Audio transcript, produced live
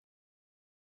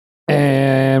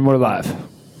And we're live.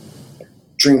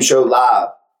 Dream Show live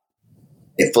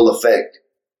in full effect,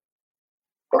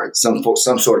 or some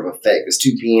sort of effect. It's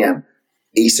 2 p.m.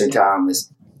 Eastern time.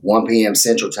 It's 1 p.m.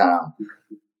 Central time.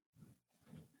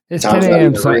 It's Time's 10 not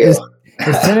a.m. even real.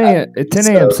 It's 10 a.m. It's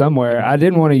 10 a.m. somewhere. I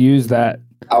didn't want to use that.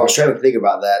 I was trying to think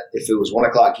about that. If it was 1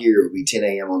 o'clock here, it would be 10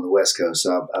 a.m. on the West Coast.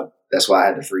 So that's why I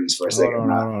had to freeze for a second.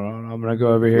 Hold on. I'm going to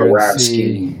go over here and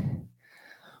see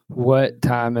what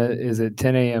time is it.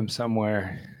 10 a.m.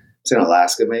 somewhere. It's in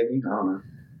Alaska, maybe. I don't know.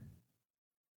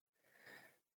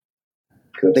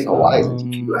 I think Hawaii is a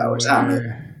few hours. I don't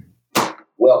know.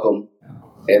 Welcome,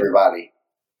 everybody,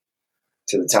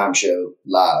 to the Time Show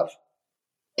live.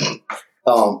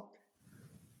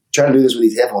 Trying to do this with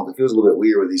these headphones. It feels a little bit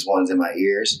weird with these ones in my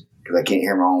ears because I can't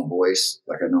hear my own voice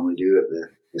like I normally do at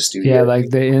the studio. Yeah, like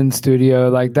the in studio,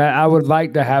 like that. I would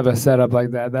like to have a setup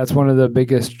like that. That's one of the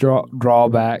biggest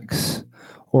drawbacks.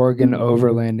 Oregon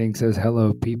Overlanding says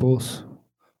hello, peoples.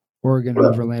 Oregon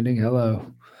Overlanding, hello.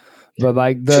 But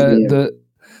like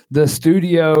the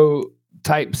studio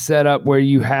type setup where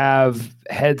you have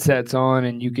headsets on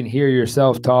and you can hear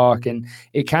yourself talk, and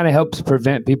it kind of helps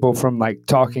prevent people from like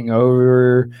talking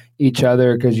over each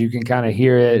other because you can kind of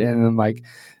hear it, and then like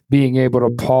being able to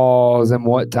pause and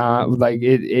what time, like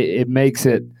it makes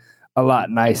it a lot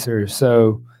nicer.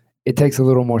 So it takes a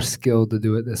little more skill to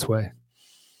do it this way.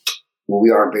 Well,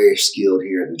 we are very skilled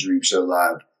here at the Dream Show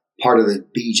Live, part of the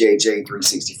BJJ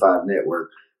 365 network.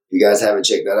 If you guys haven't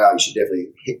checked that out, you should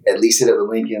definitely at least hit up the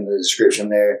link in the description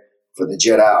there for the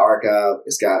Jedi Archive.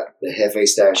 It's got the Hefe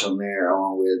stash on there,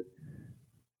 along with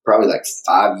probably like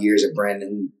 5 years of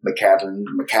Brandon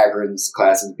McCagren's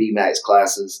classes, BMAX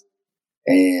classes,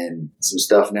 and some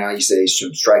stuff now. You say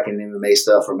some striking MMA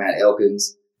stuff from Matt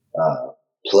Elkins,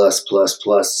 plus a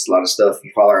lot of stuff. If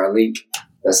you follow our link,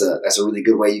 that's a really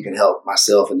good way you can help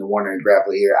myself and the Warner and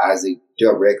Grappler here, Isaac,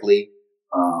 directly.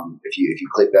 If you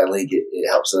click that link, it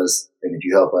helps us, and if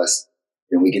you help us,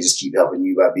 then we can just keep helping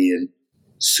you by being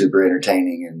super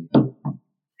entertaining and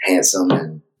handsome,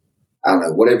 and I don't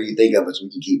know, whatever you think of us, we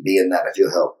can keep being that if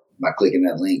you'll help by clicking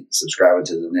that link, subscribing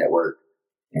to the network,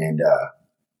 and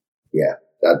yeah,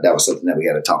 that was something that we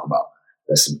had to talk about.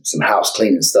 That's some house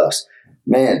cleaning stuff,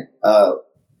 man.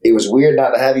 It was weird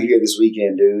not to have you here this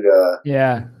weekend, dude.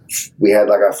 Yeah, we had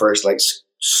like our first like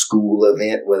school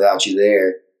event without you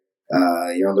there.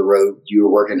 You're on the road. You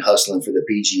were working, hustling for the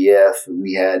PGF, and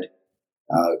we had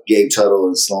Gabe Tuttle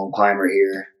and Sloan Clymer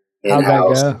here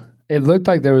in-house. How'd that go? It looked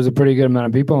like there was a pretty good amount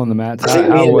of people on the mats. I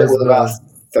think we ended up with about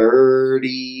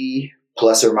 30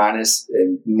 plus or minus,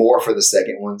 and more for the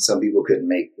second one. Some people couldn't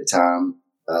make the time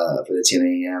for the 10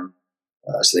 a.m.,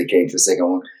 so they came to the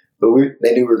second one. But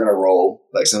they knew we were going to roll.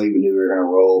 Like some people knew we were going to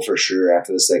roll for sure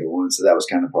after the second one, so that was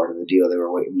kind of part of the deal. They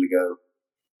were waiting to go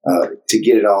to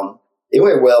get it on. It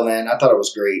went well, man. I thought it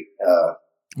was great.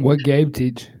 What Gabe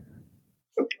teach?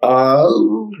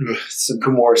 Some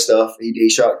Kimura stuff. He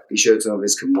showed some of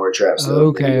his Kimura trap stuff.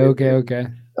 Okay.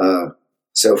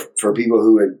 So for people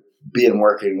who had been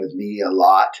working with me a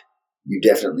lot, you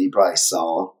definitely probably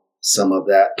saw some of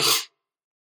that.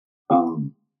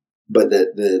 But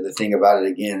the thing about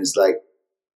it again is like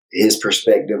his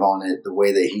perspective on it, the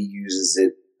way that he uses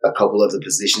it. A couple of the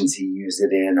positions he used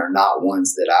it in are not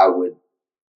ones that I would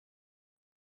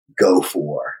go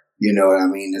for, you know what I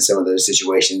mean, in some of those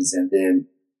situations. And then,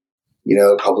 you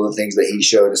know, a couple of things that he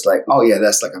showed us like, oh yeah,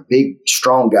 that's like a big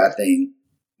strong guy thing.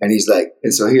 And he's like,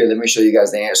 and so here, let me show you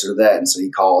guys the answer to that. And so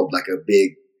he called like a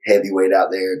big heavyweight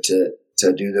out there to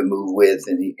do the move with,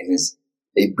 and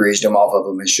they bridged him off of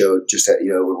him and showed just that, you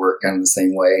know, it would work kind of the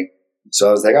same way. So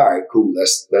I was like, all right, cool.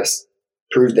 That's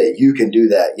proof that you can do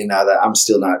that. You know, that I'm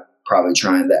still not probably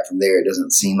trying that from there. It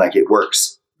doesn't seem like it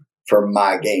works for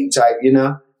my game type, you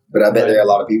know. But I bet there are a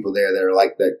lot of people there that are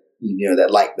like that, you know, that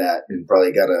like that and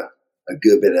probably got a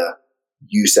good bit of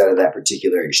use out of that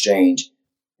particular exchange.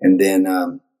 And then,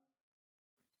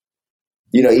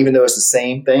 you know, even though it's the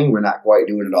same thing, we're not quite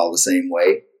doing it all the same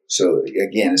way. So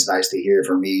again, it's nice to hear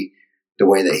from me the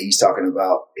way that he's talking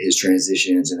about his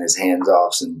transitions and his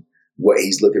hands-offs and what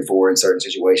he's looking for in certain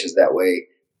situations. That way,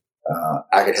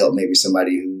 I could help maybe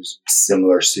somebody who's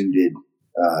similar suited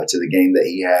to the game that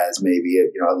he has, maybe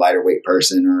a lighter weight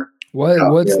person or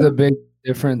what's the big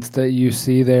difference that you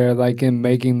see there, like in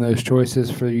making those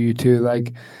choices for you two?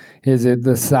 Like, is it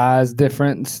the size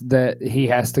difference that he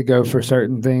has to go for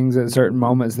certain things at certain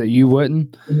moments that you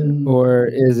wouldn't, or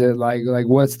is it like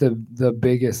what's the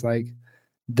biggest like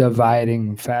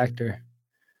dividing factor?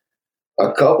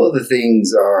 A couple of the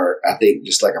things are, I think,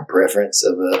 just like a preference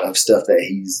of stuff that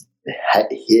he's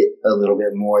hit a little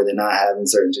bit more than I have in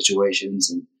certain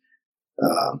situations, and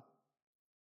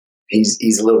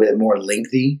he's a little bit more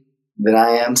lengthy than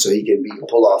I am, so he can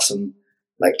pull off some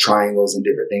like triangles and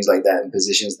different things like that in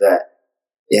positions that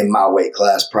in my weight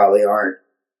class probably aren't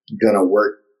gonna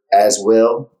work as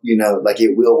well. Like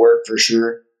it will work for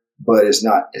sure, but it's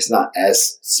not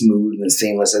as smooth and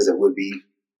seamless as it would be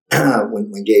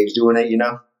when Gabe's doing it.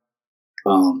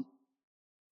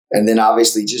 And then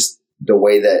obviously just the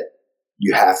way that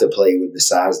you have to play with the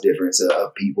size difference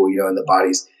of people, and the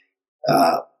bodies.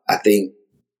 I think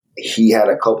he had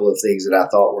a couple of things that I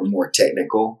thought were more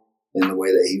technical in the way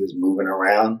that he was moving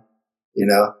around,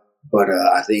 but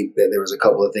I think that there was a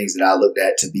couple of things that I looked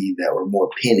at that were more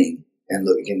pinning and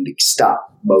looking to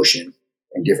stop motion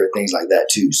and different things like that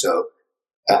too. So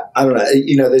I don't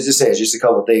know, there's just a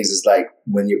couple of things. It's like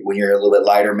when you're a little bit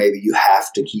lighter, maybe you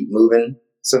have to keep moving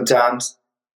sometimes.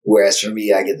 Whereas for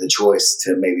me, I get the choice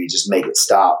to maybe just make it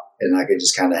stop and I can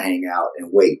just kind of hang out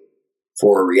and wait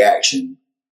for a reaction.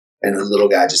 And the little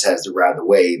guy just has to ride the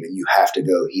wave and you have to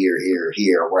go here, here,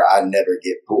 here, where I never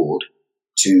get pulled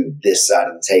to this side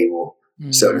of the table,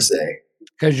 so to say.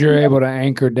 Because you're able to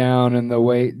anchor down and the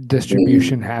weight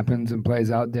distribution happens and plays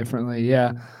out differently.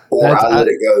 Yeah. Or I let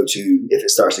it go to, if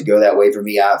it starts to go that way for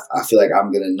me, I feel like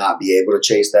I'm going to not be able to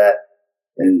chase that.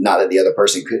 And not that the other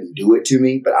person couldn't do it to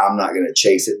me, but I'm not going to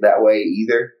chase it that way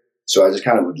either. So I just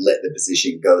kind of would let the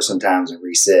position go sometimes and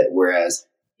reset. Whereas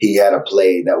he had a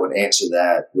play that would answer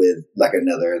that with like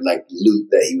another like loop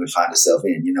that he would find himself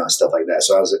in, and stuff like that.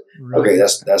 So I was like, okay,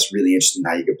 that's really interesting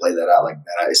how you can play that out like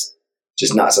that. It's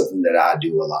just not something that I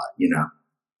do a lot,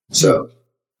 So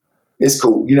it's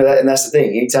cool, and that's the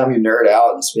thing. Anytime you nerd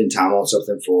out and spend time on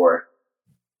something for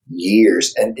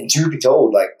years, and truth be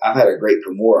told, like I've had a great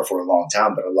Kimura for a long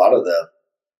time, but a lot of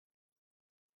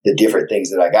the different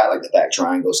things that I got, like the back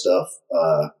triangle stuff,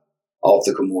 off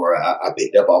the Kimura, I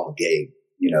picked up off of Gabe,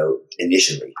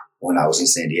 initially when I was in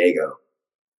San Diego.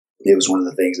 It was one of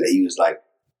the things that he was like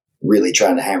really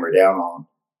trying to hammer down on.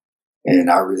 And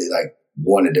I really like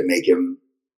wanted to make him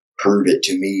prove it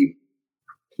to me.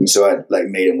 And so I like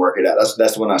made him work it out.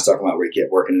 That's the one I was talking about where he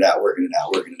kept working it out.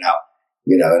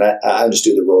 And I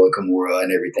understood the role of Kimura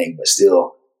and everything, but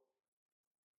still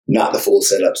not the full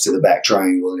setups to the back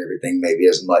triangle and everything, maybe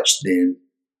as much then,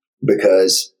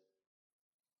 because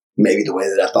maybe the way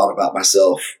that I thought about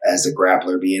myself as a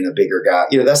grappler, being a bigger guy,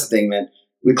 that's the thing, man.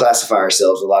 We classify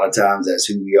ourselves a lot of times as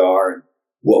who we are and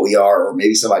what we are, or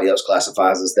maybe somebody else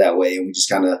classifies us that way, and we just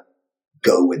kind of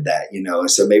go with that, And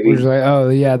so maybe we're like, oh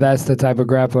yeah, that's the type of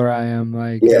grappler I am.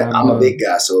 Like, I'm a big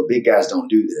guy, so big guys don't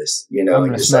do this, I'm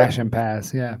gonna smash and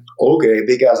pass. Yeah. Okay,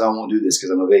 big guys, I won't do this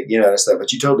because I'm a big, and stuff.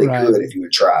 But you totally could if you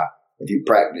would try. If you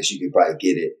practice, you could probably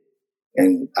get it.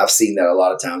 And I've seen that a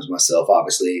lot of times myself.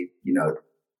 Obviously,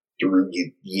 through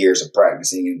years of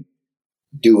practicing and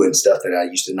doing stuff that I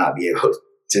used to not be able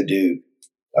to do.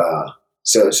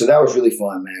 So that was really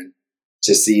fun, man,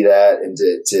 to see that and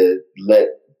to let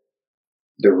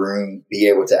the room be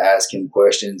able to ask him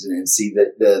questions and see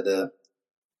that the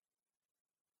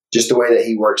just the way that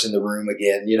he works in the room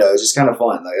again, it's just kind of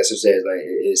fun. Like I said,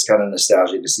 it's kind of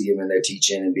nostalgic to see him in there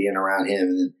teaching and being around him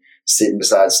and then sitting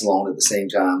beside Sloan at the same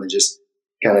time and just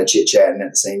kind of chit chatting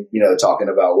at the same, talking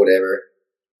about whatever.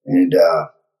 And,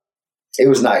 it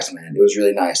was nice, man. It was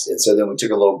really nice. And so then we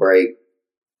took a little break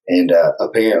and,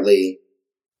 apparently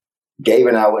Gabe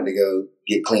and I went to go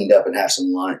get cleaned up and have some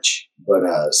lunch, but,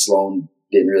 Sloan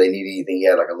didn't really need anything. He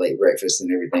had like a late breakfast and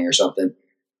everything or something.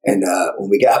 And, when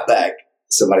we got back,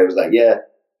 somebody was like, yeah,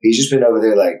 he's just been over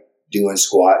there like doing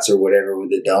squats or whatever with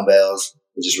the dumbbells,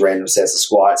 just random sets of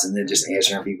squats and then just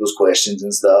answering people's questions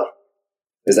and stuff.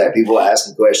 There's like people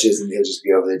asking questions and he'll just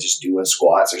be over there just doing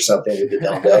squats or something with the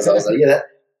dumbbells. I was like, yeah,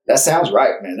 that sounds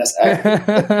right, man. That's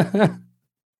accurate.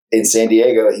 In San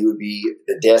Diego,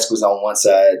 the desk was on one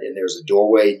side and there was a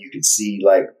doorway and you could see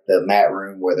like the mat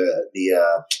room where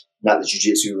the not the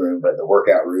jiu-jitsu room, but the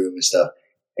workout room and stuff.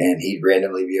 And he'd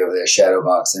randomly be over there shadow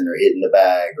boxing or hitting the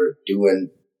bag or doing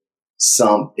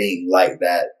something like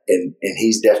that. And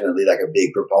he's definitely like a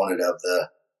big proponent of the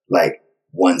like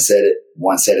one set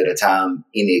at a time,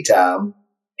 anytime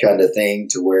kind of thing,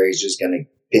 to where he's just going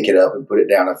to pick it up and put it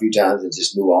down a few times and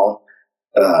just move on.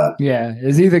 Yeah.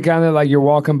 Is he the kind of like you're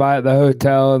walking by at the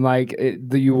hotel and like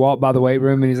you walk by the weight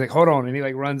room and he's like, hold on. And he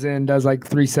like runs in, does like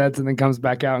 3 sets and then comes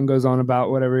back out and goes on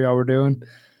about whatever y'all were doing?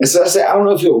 And so I say, I don't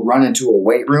know if he'll run into a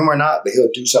weight room or not, but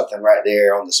he'll do something right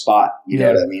there on the spot. You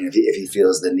know what I mean? If he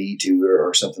feels the need to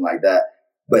or something like that.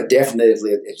 But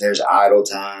definitely if there's idle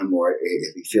time or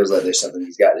if he feels like there's something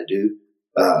he's got to do,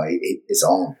 it's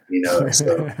on,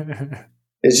 So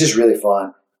it's just really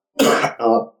fun.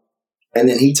 And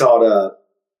then he taught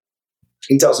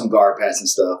some guard pass and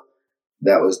stuff.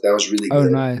 That was really Oh,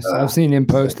 good. nice. I've seen him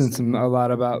posting a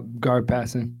lot about guard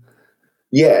passing.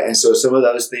 Yeah, and so some of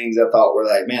those things I thought were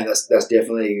like, man, that's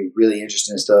definitely really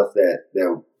interesting stuff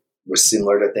that was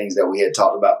similar to things that we had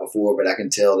talked about before. But I can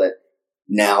tell that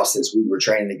now, since we were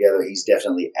training together, he's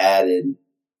definitely added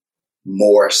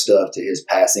more stuff to his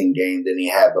passing game than he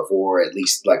had before. At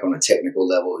least like on a technical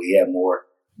level, he had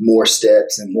more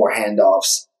steps and more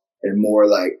handoffs and more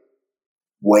like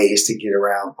ways to get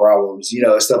around problems,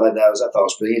 stuff like that. I thought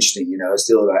was pretty interesting. It's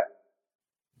still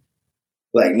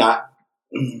like not.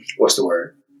 What's the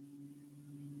word?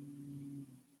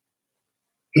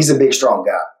 He's a big, strong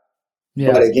guy.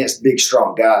 Yeah. But against big,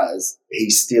 strong guys,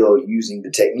 he's still using the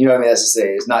technique. You know what I mean? That's to say,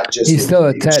 it's not just he's still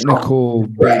a technical,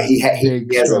 big, right? He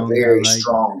has a very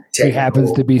strong technical. He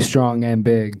happens to be strong and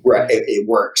big. Right. It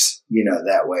works,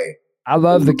 that way. I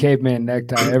love the caveman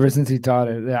necktie ever since he taught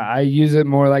it. Yeah, I use it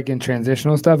more like in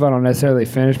transitional stuff. I don't necessarily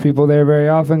finish people there very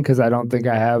often because I don't think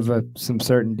I have some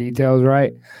certain details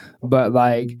right. But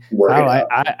like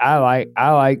I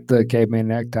like the caveman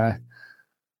necktie.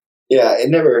 Yeah, it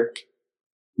never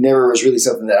was really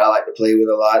something that I like to play with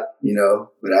a lot,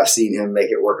 But I've seen him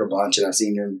make it work a bunch, and I've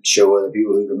seen him show other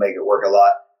people who can make it work a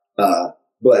lot.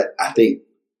 But I think,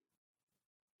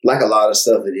 like a lot of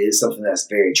stuff, it is something that's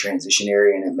very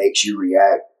transitionary, and it makes you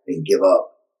react and give up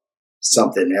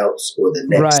something else or the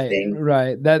next thing.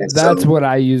 Right. That's what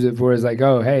I use it for, is like,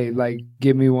 oh, hey, like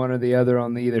give me one or the other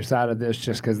on the either side of this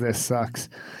just because this sucks.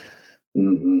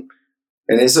 Mm-hmm.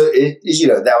 And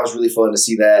that was really fun to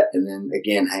see that. And then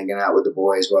again, hanging out with the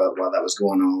boys while that was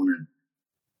going on and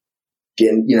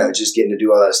getting to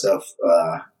do all that stuff.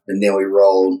 And then we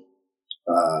rolled,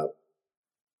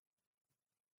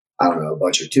 I don't know,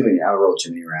 I rolled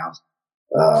too many rounds.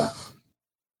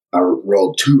 I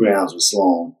rolled 2 rounds with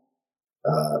Sloan.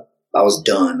 I was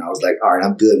done. I was like, all right,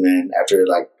 I'm good, man. After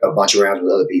like a bunch of rounds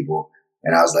with other people.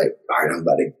 And I was like, all right, I'm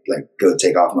about to like go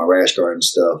take off my rash guard and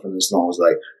stuff. And then Sloan was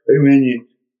like, hey man,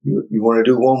 you want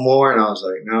to do one more? And I was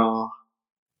like, no.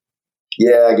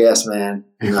 Yeah, I guess, man.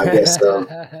 I guess so.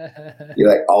 You're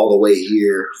like all the way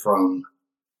here from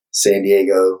San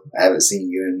Diego. I haven't seen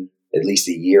you in at least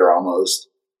a year almost.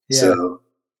 Yeah. So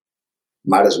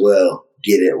might as well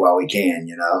get it while we can,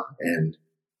 And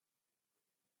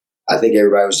I think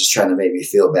everybody was just trying to make me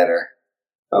feel better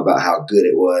about how good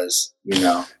it was,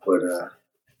 But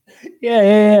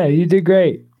yeah, you did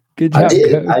great. Good job. I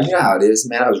did. You know how it is,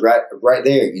 man. I was right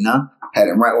there, Had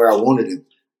him right where I wanted him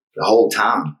the whole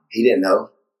time. He didn't know.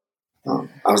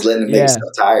 I was letting him make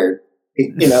himself tired.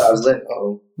 I was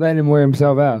letting him wear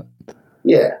himself out.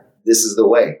 Yeah, this is the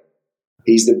way.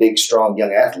 He's the big, strong,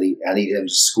 young athlete. I need him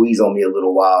to squeeze on me a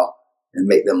little while and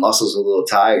make the muscles a little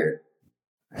tired,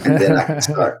 and then I can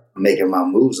start making my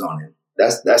moves on him.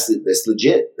 That's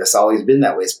legit. That's always been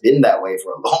that way. It's been that way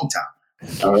for a long time.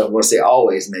 I don't want to say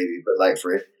always, maybe, but like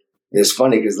for it, it's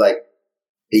funny because like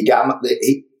he got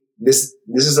this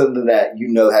is something that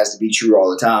has to be true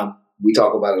all the time. We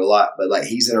talk about it a lot, but like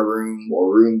he's in a room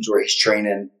or rooms where he's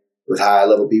training with high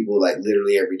level people like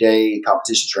literally every day,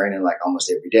 competition training like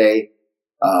almost every day.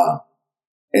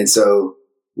 And so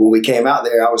when we came out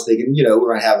there, I was thinking, we're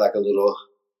going to have like a little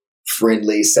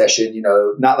friendly session,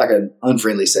 not like an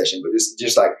unfriendly session, but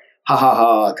just like,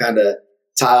 ha, kind of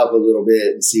tie up a little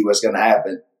bit and see what's going to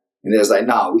happen. And it was like,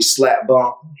 nah, we slap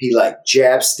bump. He like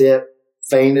jab step,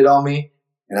 feinted on me.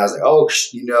 And I was like, oh,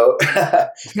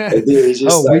 and then he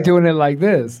just we're doing it like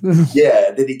this. Yeah.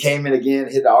 And then he came in again,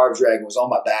 hit the arm drag, and was on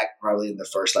my back probably in the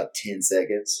first like 10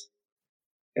 seconds.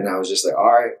 And I was just like, all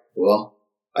right, well,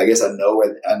 I guess I know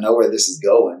where this is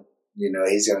going.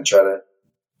 He's going to try to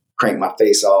crank my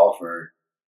face off or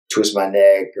twist my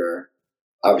neck or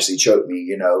obviously choke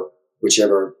me,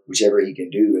 whichever he can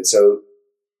do. And so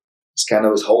just kind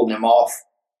of was holding him off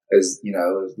as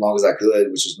long as I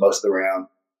could, which was most of the round.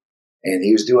 And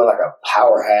he was doing like a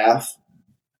power half.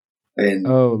 And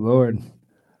oh Lord,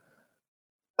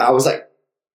 I was like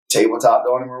tabletop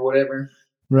on him or whatever.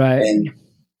 Right. And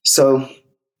so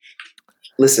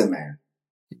listen, man,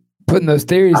 putting those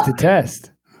theories to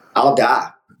test. I'll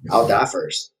die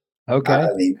first. Okay. I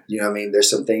mean,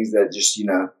 there's some things that just,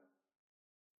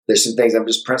 there's some things I'm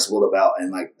just principled about.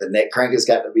 And like the neck crank has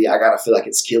got to be, I got to feel like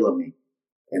it's killing me.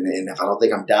 And if I don't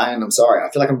think I'm dying, I'm sorry. I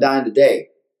feel like I'm dying today.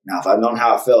 Now, if I'd known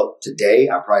how I felt today,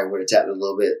 I probably would have tapped it a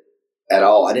little bit at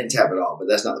all. I didn't tap it all, but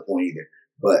that's not the point either.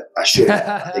 But I should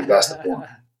have. I think that's the point.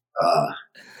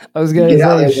 I was going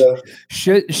to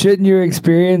say, shouldn't your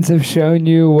experience have shown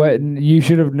you what you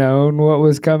should have known what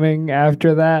was coming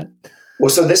after that?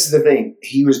 Well, so this is the thing.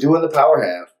 He was doing the power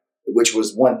half, which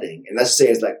was one thing. And let's say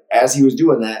it's like, as he was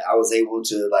doing that, I was able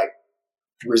to like,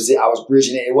 I was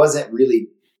bridging it. It wasn't really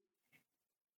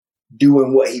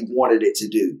doing what he wanted it to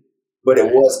do, but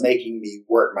it was making me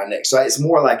work my neck. So it's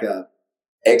more like a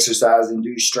exercise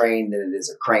induced strain than it is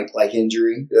a crank like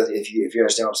injury. If you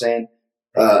understand what I'm saying.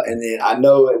 And then I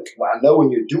know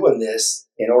when you're doing this,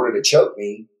 in order to choke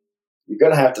me, you're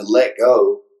going to have to let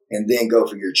go and then go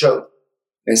for your choke.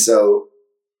 And so,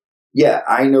 yeah,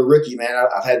 I ain't no rookie, man.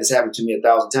 I've had this happen to me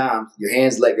 1,000 times. Your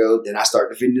hands let go, then I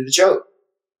start defending the choke.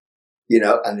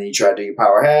 And then you try to do your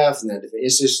power half, and then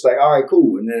it's just like, all right,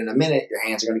 cool. And then in a minute, your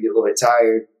hands are going to get a little bit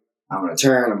tired. I'm going to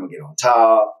turn. I'm going to get on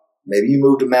top. Maybe you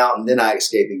move the mountain, then I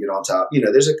escape and get on top.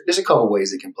 There's a couple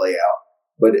ways it can play out,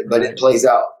 but it plays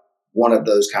out one of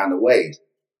those kind of ways.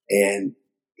 And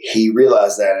he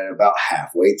realized that at about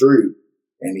halfway through,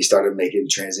 and he started making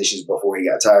transitions before he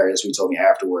got tired. That's what he told me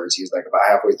afterwards. He was like, about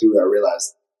halfway through, I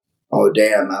realized, oh,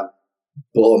 damn, I'm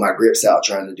blowing my grips out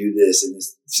trying to do this, and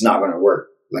it's not going to work.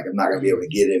 Like, I'm not going to be able to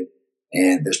get him.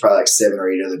 And there's probably like 7 or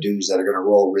 8 other dudes that are going to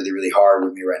roll really, really hard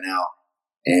with me right now.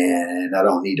 And I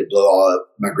don't need to blow all of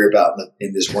my grip out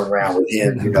in this one round with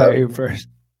him. First.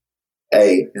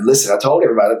 Hey, and listen, I told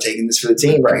everybody I'm taking this for the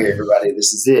team right here, everybody.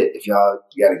 This is it. If you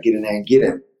got to get in there and get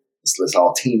him. Let's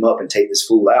all team up and take this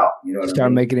fool out. You know what I mean?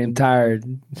 Start making him tired.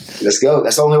 Let's go.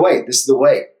 That's the only way. This is the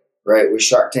way, right? With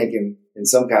Shark Tank in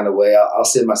some kind of way. I'll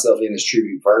send myself in as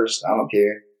tribute first. I don't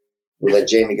care. We'll let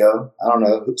Jamie go. I don't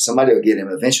know. Somebody will get him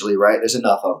eventually, right? There's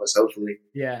enough of us, hopefully.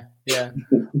 Yeah.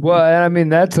 Well, I mean,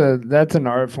 that's an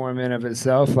art form in of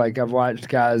itself. Like, I've watched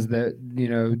guys that,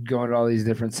 go into all these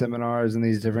different seminars and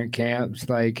these different camps,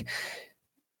 like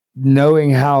knowing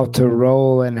how to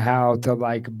roll and how to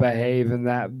like behave in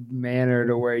that manner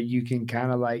to where you can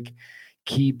kind of like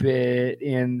keep it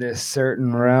in this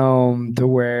certain realm to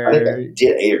where I think I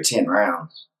did 8 or 10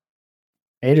 rounds.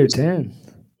 8 or 10?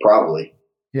 Probably.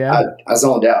 Yeah. I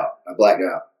zoned out. I blacked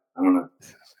out. I don't know.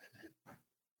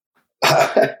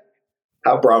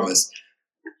 I promise.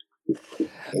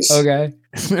 Okay.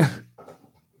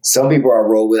 Some people I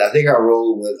roll with. I think I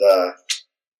roll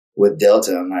with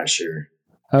Delta. I'm not sure.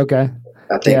 Okay.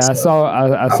 I think. Yeah, so.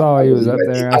 I saw he was up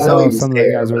there. I saw some of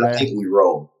the guys were there. I think we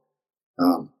rolled,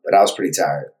 but I was pretty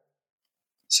tired.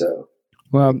 So.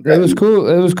 Well, it was cool.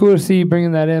 It was cool to see you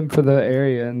bringing that in for the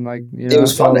area, and like it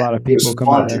was I saw a lot of people come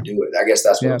out to do it. I guess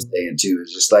that's what I'm saying too.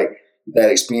 It's just like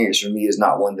that experience for me is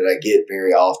not one that I get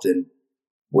very often,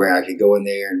 where I could go in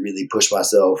there and really push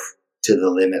myself to the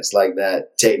limits like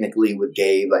that. Technically, with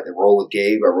Gabe, like the roll with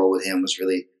Gabe, I roll with him was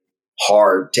really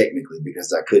hard technically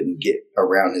because I couldn't get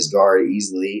around his guard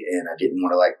easily, and I didn't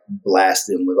want to like blast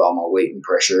him with all my weight and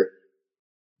pressure.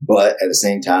 But at the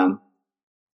same time,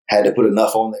 had to put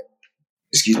enough on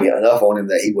him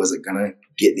that he wasn't going to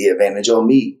get the advantage on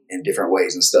me in different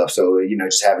ways and stuff. So,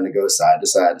 just having to go side to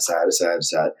side to side to side to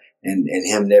side and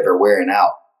him never wearing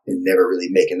out and never really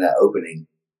making that opening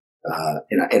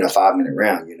in a 5-minute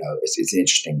round, it's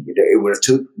interesting. It would have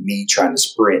took me trying to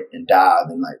sprint and dive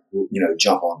and like,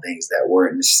 jump on things that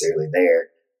weren't necessarily there.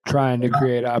 Trying to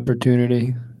create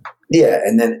opportunity. Yeah.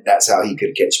 And then that's how he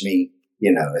could catch me,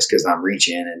 it's because I'm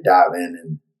reaching and diving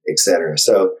and et cetera.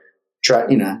 So,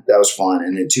 that was fun.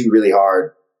 And then 2 really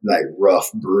hard, like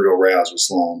rough, brutal rounds with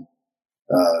Sloan.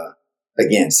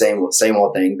 Again, same old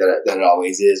thing that it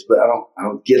always is, but I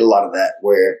don't get a lot of that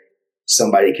where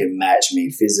somebody can match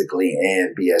me physically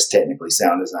and be as technically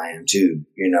sound as I am too.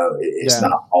 It's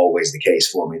not always the case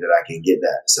for me that I can get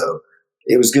that. So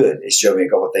it was good. It showed me a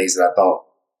couple of things that I thought,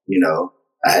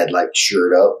 I had like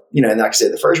shored up, and like I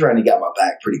said, the first round he got my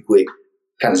back pretty quick,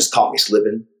 kind of just caught me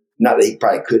slipping. Not that he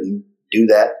probably couldn't do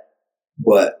that,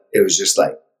 but it was just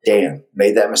like, damn,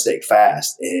 made that mistake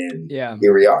fast. And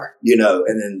here we are,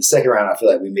 and then the second round, I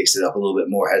feel like we mixed it up a little bit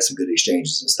more, had some good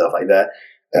exchanges and stuff like that.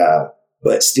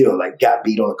 But still like got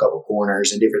beat on a couple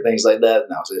corners and different things like that.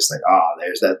 And I was just like,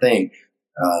 there's that thing.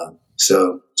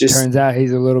 So just turns out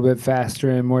he's a little bit faster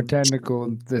and more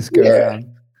technical this go around.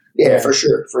 Yeah, for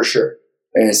sure.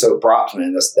 And so props,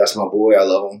 man. That's my boy. I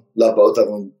love him. Love both of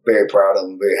them. Very proud of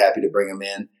them. Very happy to bring them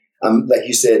in. Like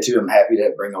you said too, I'm happy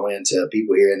to bring them in to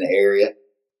people here in the area.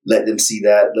 Let them see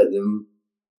that. Let them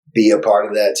be a part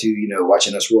of that too.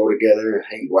 Watching us roll together,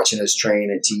 watching us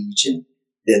train and teach, and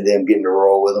then them getting to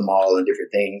roll with them all and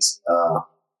different things.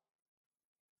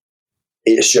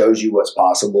 It shows you what's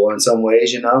possible in some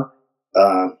ways, on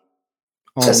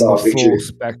I saw a picture. Full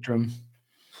spectrum.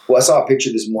 Well, I saw a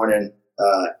picture this morning.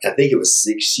 I think it was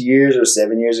 6 years or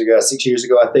 7 years ago. 6 years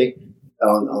ago, I think,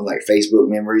 on like Facebook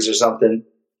Memories or something.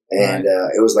 And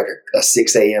it was like a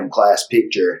 6 a.m. class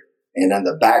picture. And on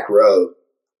the back row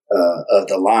of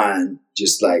the line,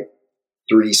 just like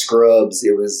 3 scrubs,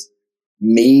 it was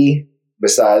me.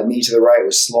 Beside me to the right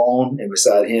was Sloan. And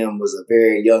beside him was a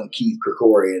very young Keith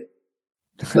Krikorian.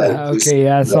 Like just Okay,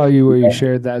 yeah, I like, saw you where you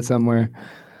shared that somewhere.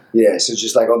 yeah, so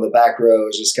just like on the back row, it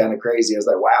was just kind of crazy. I was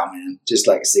like, wow, man, just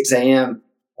like 6 a.m.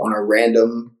 on a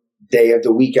random day of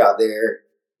the week out there.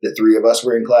 The three of us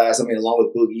were in class. I mean, along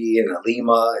with Boogie and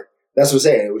Alima. That's what I'm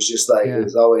saying. It was just like, it Yeah.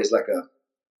 was always like a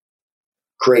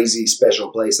crazy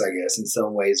special place, I guess. In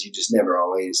some ways, you just never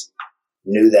always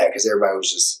knew that because everybody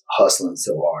was just hustling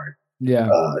so hard. Yeah.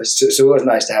 So it was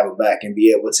nice to have it back and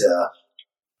be able to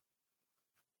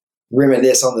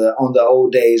reminisce on the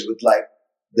old days with like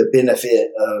the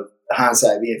benefit of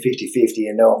hindsight being 50-50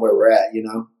 and knowing where we're at, you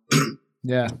know?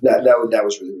 Yeah. That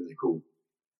was really, really cool.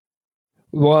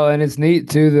 Well, and it's neat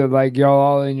too that like y'all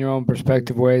all in your own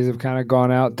perspective ways have kind of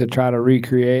gone out to try to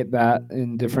recreate that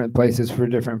in different places for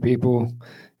different people.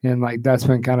 And like that's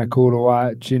been kind of cool to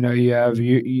watch. You know, you have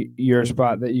your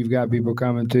spot that you've got people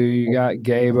coming to. You got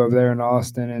Gabe over there in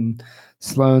Austin, and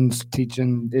Sloan's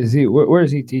teaching. Is he? Where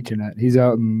is he teaching at? He's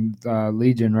out in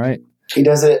Legion, right? He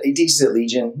does it. He teaches at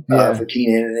Legion for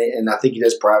Keenan, and I think he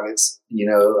does privates. You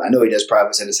know, I know he does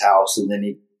privates at his house, and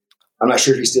then I'm not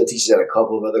sure if he still teaches at a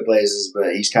couple of other places,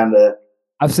 but he's kind of.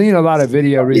 I've seen a lot of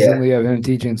video recently of him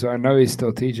teaching, so I know he's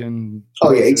still teaching.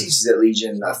 Oh yeah, he teaches at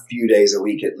Legion a few days a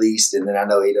week at least, and then I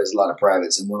know he does a lot of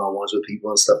privates and one-on-ones with people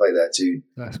and stuff like that too.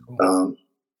 That's cool. I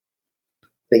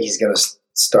think he's gonna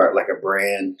start like a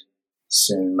brand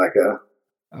soon, like a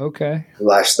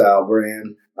lifestyle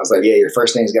brand. I was like, yeah, your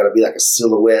first thing's got to be like a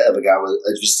silhouette of a guy with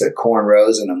just a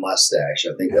cornrows and a mustache.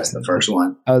 I think that's the first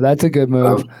one. Oh, that's a good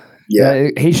move. Yeah,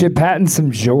 he should patent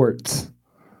some jorts.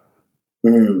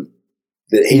 Dude,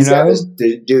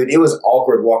 it was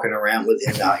awkward walking around with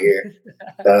him out here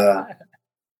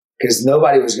because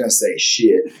nobody was going to say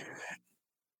shit,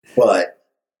 but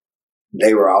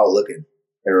they were all looking.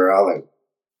 They were all like,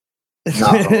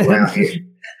 not around here.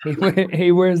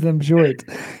 He wears them shorts.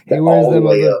 He wears them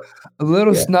a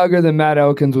little snugger than Matt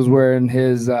Elkins was wearing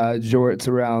his jorts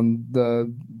around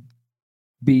the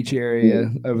beach area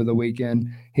over the weekend.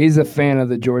 He's a fan of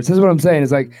the jorts. This is what I'm saying.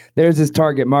 It's like there's his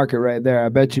target market right there. I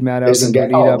bet you Matt Elkins would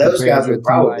eat up. Those guys would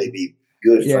probably be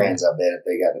good friends. I bet if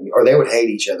they got to meet, or they would hate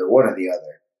each other, one or the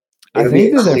other. I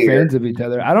think that they're fans of each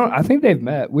other. I think they've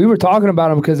met. We were talking about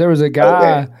them because there was a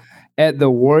guy at the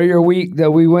Warrior Week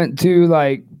that we went to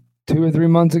like 2 or 3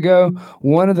 months ago.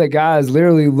 One of the guys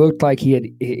literally looked like he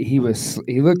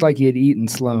looked like he had eaten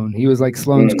Sloan. He was like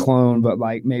Sloan's clone, but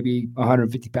like maybe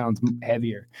 150 pounds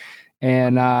heavier.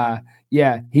 And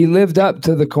he lived up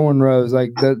to the cornrows.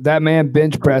 Like that man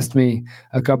bench pressed me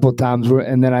a couple of times,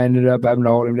 and then I ended up having to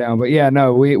hold him down. But yeah,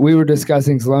 no, we were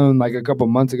discussing Sloan like a couple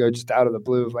months ago, just out of the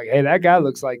blue. Like, hey, that guy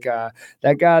looks like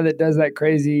that guy that does that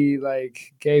crazy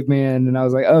like caveman. And I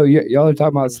was like, oh, y'all are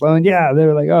talking about Sloan? Yeah, they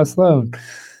were like, oh, Sloan.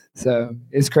 So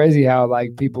it's crazy how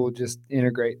like people just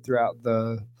integrate throughout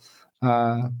the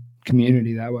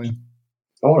community that way.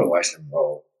 I want to watch them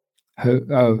roll.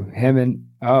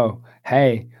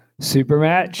 Hey, super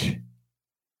match.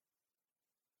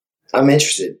 I'm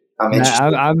interested. I'm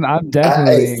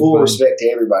definitely. I have full respect to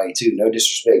everybody too. No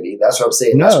disrespect. That's what I'm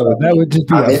saying. No, that would just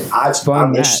be I'm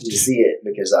interested to see it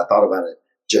because I thought about it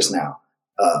just now.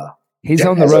 He's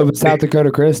on the road with South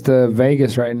Dakota Chris to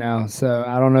Vegas right now, so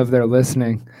I don't know if they're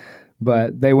listening,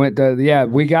 but they went to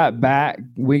we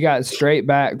got straight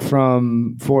back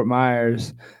from Fort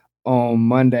Myers on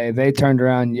Monday. They turned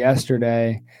around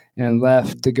yesterday and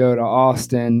left to go to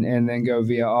Austin and then go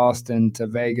via Austin to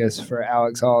Vegas for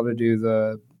Alex Hall to do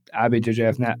the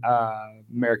IBJJF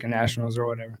American Nationals or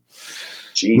whatever.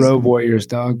 Jesus. Road Warriors,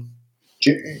 dog.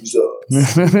 Jesus.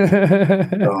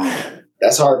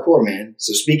 That's hardcore, man.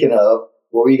 So speaking of,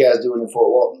 what were you guys doing in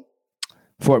Fort Walton?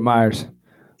 Fort Myers.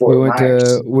 We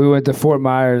went to Fort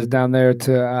Myers down there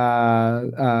to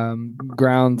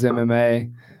Grounds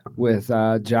MMA with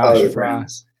Josh Fry.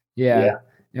 Yeah.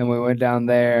 And we went down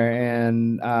there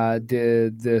and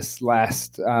did this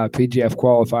last PGF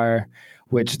qualifier,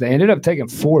 which they ended up taking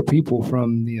 4 people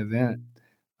from the event.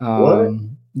 What?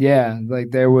 Yeah,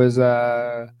 like there was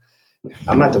I'm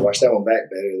gonna have to watch that one back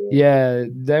better. Yeah,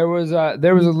 there was a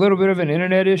little bit of an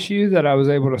internet issue that I was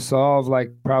able to solve.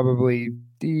 Like probably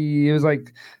it was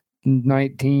like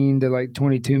 19 to like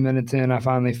 22 minutes in, I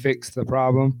finally fixed the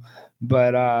problem.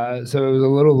 But so it was a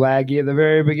little laggy at the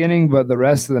very beginning, but the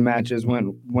rest of the matches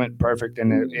went perfect,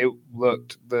 and it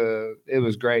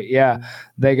was great. Yeah,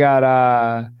 they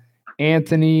got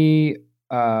Anthony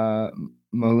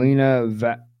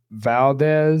Molina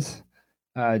Valdez,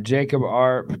 Jacob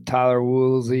Arp, Tyler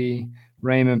Woolsey,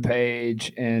 Raymond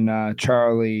Page, and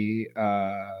Charlie.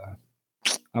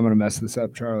 I'm gonna mess this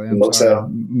up, Charlie.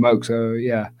 Moxo,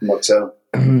 yeah. Moxo.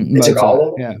 They took all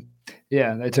of them?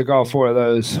 Yeah, they took all 4 of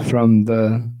those from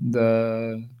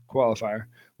the qualifier,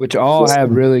 which all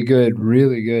have really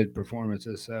good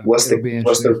performances. So What's it'll be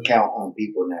interesting. the count on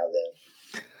people now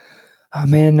then? Oh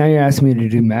man, now you're asking me to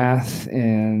do math,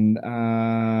 and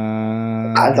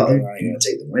I thought they were going to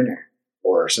take the winner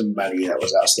or somebody that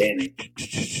was outstanding.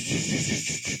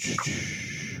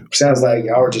 Sounds like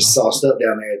y'all were just sauced up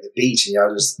down there at the beach, and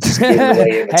y'all just giving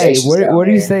away invitations. Hey, what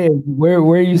are you saying? Where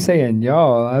are you saying,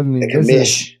 y'all? I mean,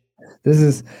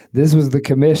 this was the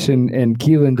commission and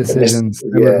Keelan decisions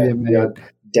that were being made.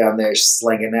 Down there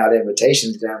slinging out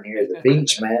invitations down here at the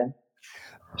beach, man.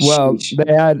 Well,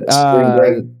 they had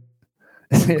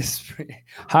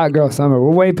hot girl summer.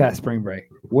 We're way past spring break.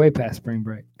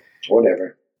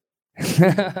 Whatever.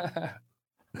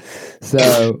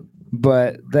 So,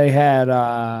 but they had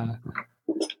a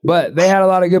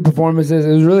lot of good performances.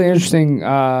 It was really interesting.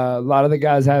 A lot of the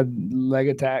guys had leg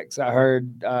attacks. I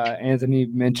heard Anthony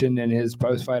mention in his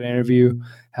post-fight interview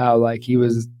how like he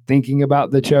was thinking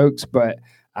about the chokes, but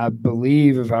I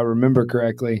believe, if I remember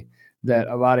correctly, that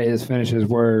a lot of his finishes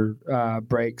were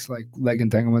breaks, like leg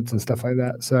entanglements and stuff like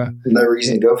that. So no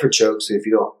reason to go for chokes if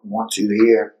you don't want to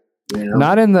here. You know?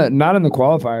 Not in the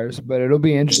qualifiers, but it'll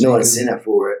be interesting. There's no incentive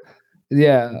for it.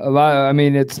 Yeah, a lot. I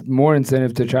mean, it's more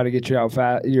incentive to try to get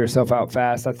yourself out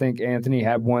fast. I think Anthony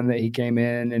had one that he came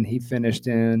in and he finished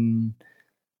in.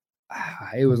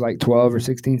 It was like 12 or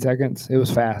 16 seconds. It was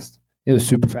fast. It was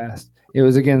super fast. It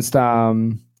was against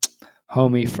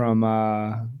homie from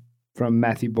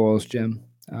Matthew Boyle's gym.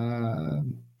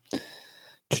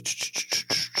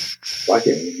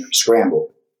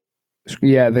 Scramble.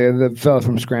 Yeah, the fella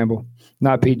from Scramble,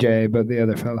 not PJ, but the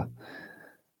other fella.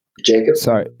 Jacob.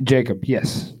 Sorry, Jacob.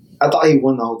 Yes. I thought he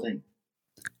won the whole thing.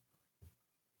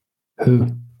 Who?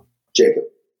 Jacob.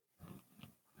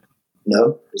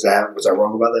 No, was I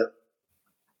wrong about that?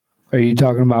 Are you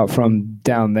talking about from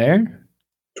down there?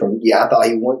 I thought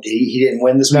he won. He didn't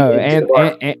win this week. No,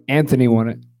 Anthony won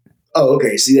it. Oh,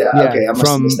 okay. See that? Yeah, okay, I must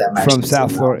have missed that match. From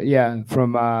South Florida. Yeah,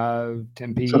 from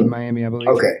Tempe, Miami, I believe.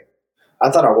 Okay, I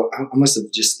thought I must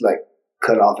have just like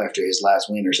cut off after his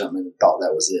last win or something and thought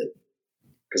that was it.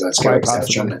 Because I was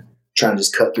trying to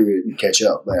just cut through it and catch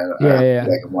up, but I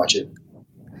can watch it.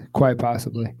 Quite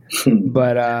possibly,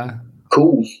 but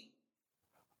cool.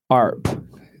 ARP.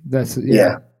 That's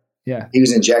yeah. He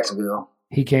was in Jacksonville.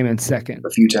 He came in second a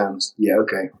few times. Yeah.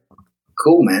 Okay.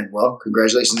 Cool, man. Well,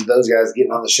 congratulations to those guys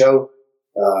getting on the show.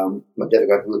 I'm definitely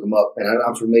going to look them up, and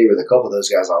I'm familiar with a couple of those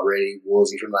guys already.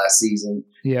 Woolsey from last season.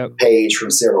 Yep. Page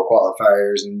from several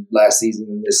qualifiers and last season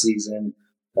and this season.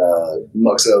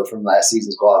 Muxo from last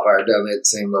season's qualifier down there at the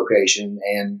same location,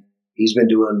 and he's been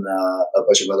doing a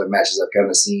bunch of other matches I've kind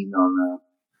of seen on.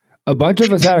 A bunch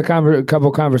of us had a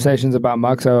couple conversations about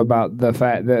Muxo about the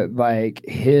fact that like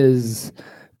his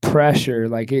pressure,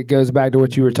 like it goes back to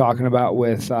what you were talking about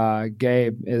with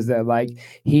Gabe, is that like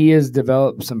he has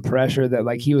developed some pressure that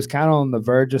like he was kind of on the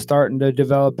verge of starting to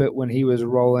develop it when he was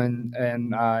rolling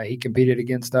and he competed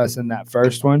against us in that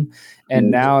first one. And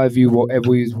now if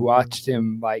we've watched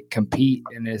him like compete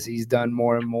and as he's done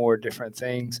more and more different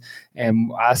things,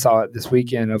 and I saw it this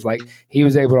weekend of like he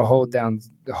was able to hold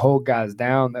guys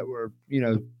down that were,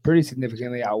 pretty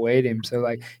significantly outweighed him. So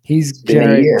like he's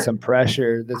generating some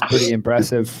pressure that's pretty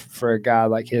impressive for a guy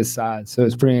like his size. So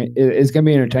it's gonna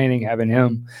be entertaining having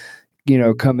him,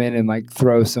 come in and like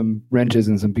throw some wrenches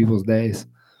in some people's days.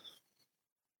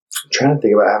 I'm trying to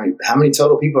think about how many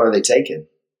total people are they taking?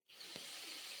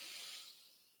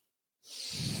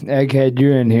 Egghead,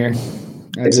 you're in here.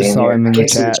 I just saw him in the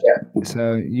chat.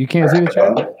 So you can't see the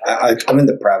chat? I'm in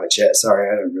the private chat. Sorry,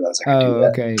 I didn't realize I could do that.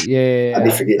 Okay. Yeah. I'd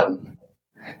be forgetting.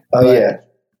 Yeah.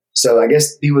 So I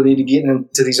guess people need to get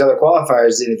into these other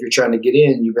qualifiers. And if you're trying to get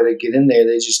in, you better get in there.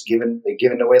 They're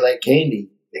giving away like candy.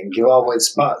 They can give all away the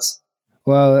spots.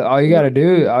 Well, all you got to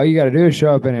do is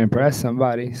show up and impress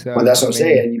somebody. So well, that's what I'm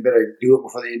saying. You better do it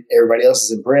before everybody else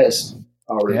is impressed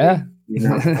already. Yeah.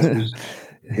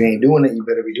 If you ain't doing it, you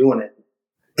better be doing it.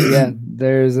 Yeah,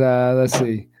 there's let's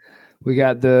see. We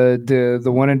got the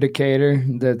one in Decatur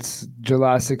that's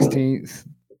July 16th.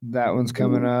 That one's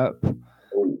coming up.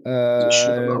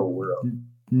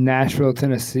 Nashville,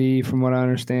 Tennessee, from what I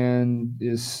understand,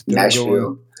 is Nashville.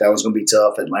 Going. That one's gonna be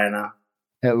tough. Atlanta.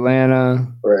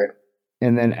 Right.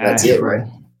 And then that's Asheville. It, right?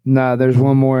 No, there's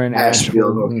one more in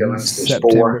Asheville, North Carolina.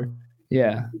 September. 4.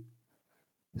 Yeah.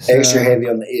 So, extra heavy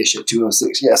on the ish at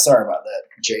 206. Yeah, sorry about that,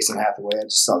 Jason Hathaway. I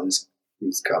just saw these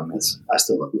comments. I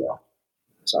still love y'all.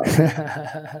 Sorry.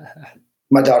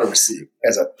 My daughter was sick,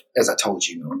 as I told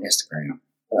you on Instagram.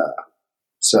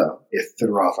 So it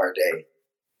threw off our day,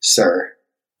 sir.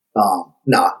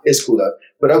 It's cool though.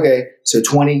 But okay, so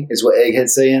 20 is what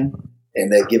Egghead's saying,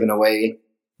 and they've given away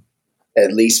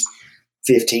At least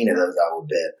 15 of those, I would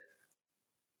bet.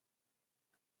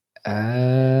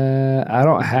 I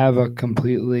don't have a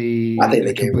completely I think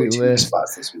they a gave away complete 2 list.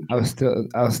 spots this week. I was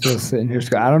still sitting here.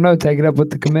 I don't know. Take it up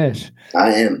with the commish.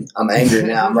 I am. I'm angry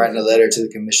now. I'm writing a letter to the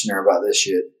commissioner about this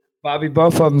shit. Bobby,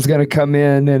 both of them's going to come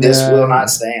in, and this will not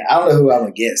stand. I don't know who I'm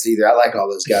against either. I like all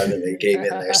those guys that they gave in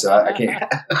there, so I can't.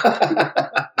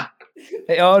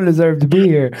 They all deserve to be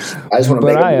here. I just want to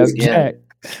make them do it again.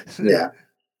 Yeah.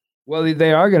 Well,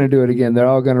 they are going to do it again. They're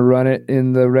all going to run it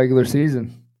in the regular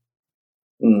season.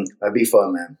 That'd be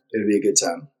fun, man. It'd be a good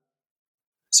time.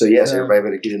 So, yes, everybody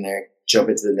better get in there, jump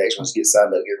into the next ones, get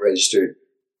signed up, get registered.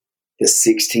 The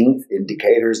 16th in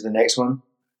Decatur is the next one.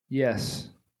 Yes.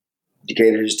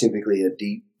 Decatur is typically a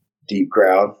deep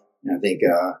crowd. And I think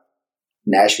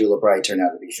Nashville will probably turn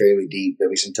out to be fairly deep.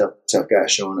 There'll be some tough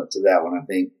guys showing up to that one, I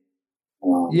think.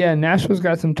 Yeah, Nashville's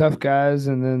got some tough guys.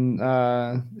 And then,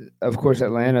 of course,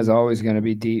 Atlanta's always going to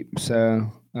be deep.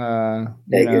 So,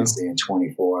 they get in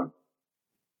 24.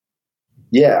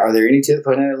 Yeah, are there any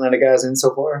Atlanta guys in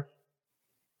so far?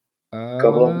 A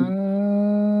couple of them?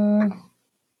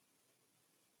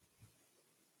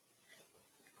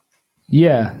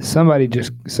 Yeah, somebody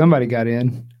got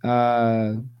in.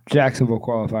 Jacksonville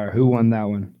qualifier. Who won that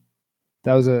one?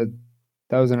 That was an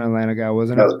Atlanta guy,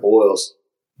 wasn't it? That was Boyles.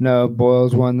 No,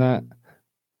 Boyles won that.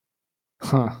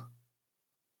 Huh.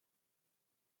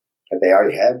 Have they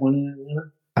already had one in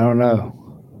Atlanta? I don't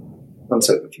know. I'm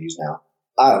so confused now.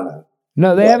 I don't know.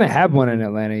 No, they haven't had one in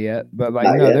Atlanta yet. But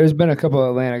there's been a couple of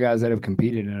Atlanta guys that have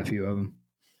competed in a few of them.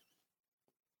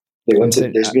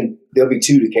 There'll be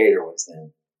 2 Decatur ones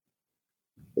then.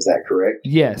 Is that correct?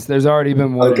 Yes, there's already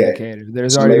been one in Decatur.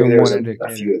 There's already been one in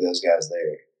Decatur. A few of those guys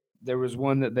there. There was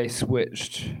one that they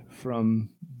switched to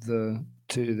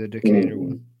the Decatur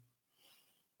one.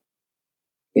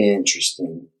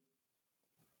 Interesting.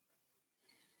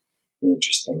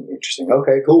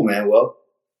 Okay, cool, man. Well,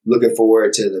 looking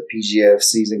forward to the PGF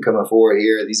season coming forward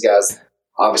here. These guys,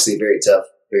 obviously very tough,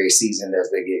 very seasoned as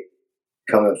they get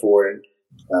coming forward.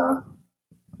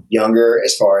 Younger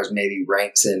as far as maybe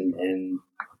ranks and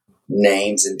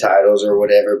names and titles or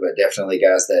whatever, but definitely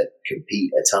guys that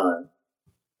compete a ton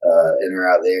and are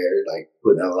out there like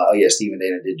putting a lot. Oh yeah, Steven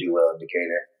Dana did do well in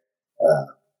Decatur.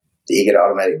 Did he get an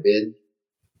automatic bid?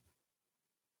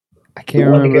 I can't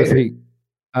remember if he.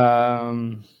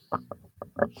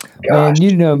 Man,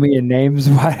 you know me and names.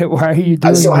 Why are you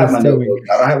doing this? I don't have my notebook.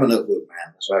 I don't have a notebook,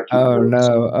 man. That's why I keep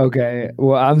no. Okay.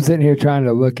 Well, I'm sitting here trying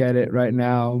to look at it right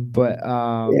now, but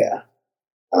yeah.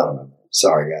 I don't know.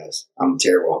 Sorry, guys. I'm a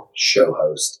terrible show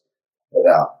host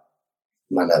without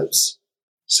my notes.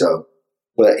 So,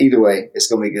 but either way, it's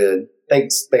gonna be good.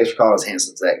 Thanks for calling us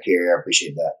handsome Zach Carey. I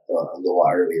appreciate that a little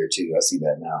while earlier too. I see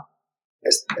that now.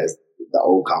 As the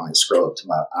old comments scroll up to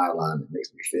my eye line, it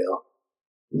makes me feel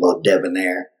a little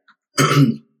debonair,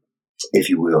 if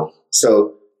you will.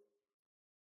 So,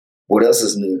 what else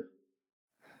is new?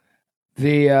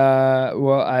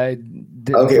 I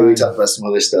didn't. Okay, we talked about some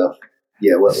other stuff.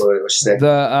 Yeah, what you say?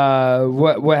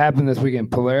 What happened this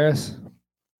weekend? Polaris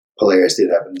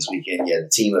did happen this weekend. Yeah, the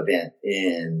team event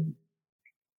in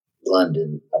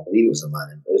London. I believe it was in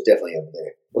London. It was definitely over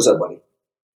there. What's up, buddy?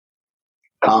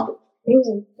 It was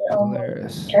in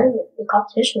Polaris. The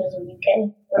competition was in the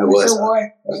UK. It was.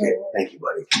 Okay, thank you,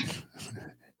 buddy.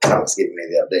 Tom's giving me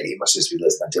the update. He must just be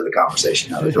listening to the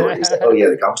conversation out the door. He's like, "Oh yeah,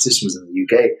 the competition was in the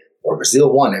UK. Well,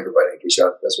 Brazil won. Everybody, that's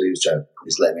what he was trying to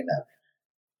just let me know."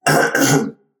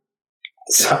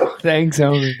 So thanks,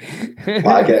 homie.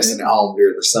 Podcasting at home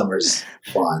during the summer is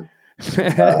fun. If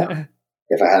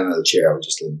I had another chair, I would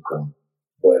just let him come.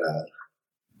 But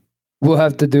we'll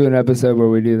have to do an episode where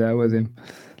we do that with him.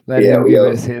 Let him give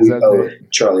us his update.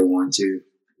 Charlie won too.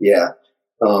 Yeah.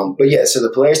 But yeah, so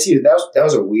the Polaris team, that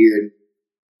was a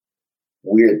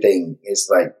weird thing. It's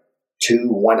like 2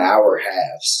 1-hour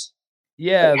halves.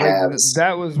 Yeah,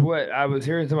 that was what I was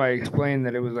hearing somebody explain,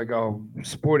 that it was like a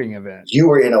sporting event. You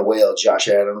were in a whale, Josh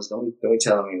Adams. Don't be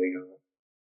telling me anything.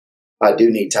 I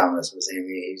do need Thomas with him.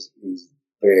 He's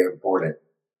very important.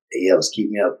 He helps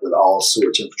keep me up with all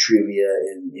sorts of trivia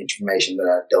and information that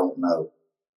I don't know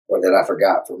or that I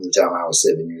forgot from the time I was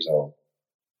 7 years old.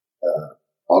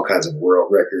 All kinds of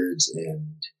world records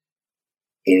and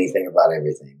anything about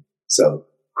everything. So,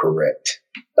 correct.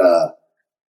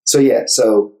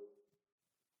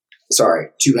 Sorry,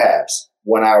 2 halves.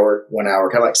 1 hour, kind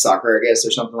of like soccer, I guess,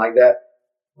 or something like that.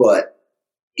 But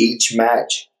each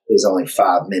match is only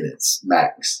 5 minutes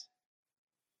max.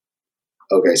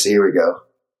 Okay, so here we go.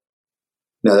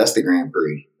 No, that's the Grand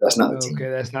Prix. That's not the team. Okay,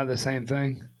 that's not the same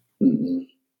thing. Mm-mm.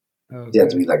 Okay. You have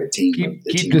to be like a team.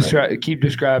 Keep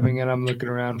describing it. I'm looking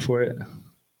around for it.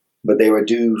 But they would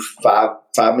do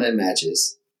 5-minute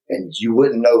matches, and you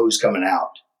wouldn't know who's coming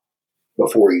out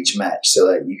before each match, so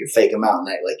that you could fake them out and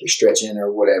act like you're stretching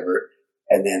or whatever.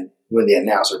 And then when the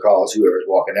announcer calls whoever's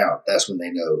walking out, that's when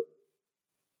they know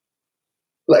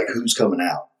like who's coming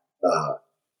out.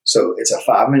 So it's a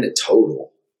 5-minute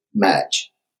total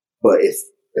match. But if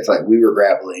like we were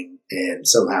grappling and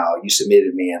somehow you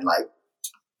submitted me in like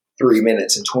 3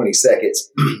 minutes and 20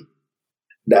 seconds,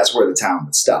 that's where the time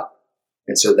would stop.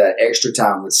 And so that extra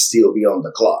time would still be on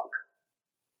the clock,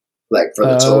 like for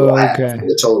the total half, for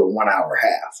the total 1 hour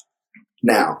half.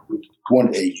 Now,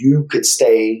 you could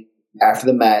stay after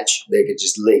the match. They could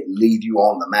just leave you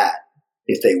on the mat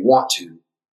if they want to,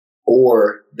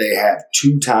 or they have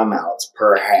 2 timeouts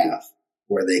per half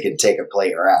where they can take a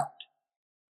player out.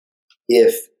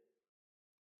 If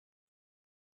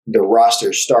the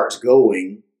roster starts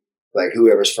going, like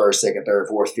whoever's first, second, third,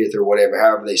 fourth, fifth, or whatever,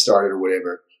 however they started or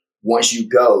whatever, once you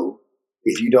go,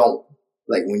 if you don't,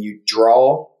 like when you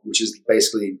draw, which is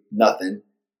basically nothing,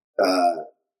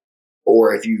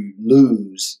 or if you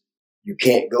lose, you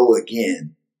can't go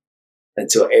again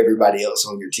until everybody else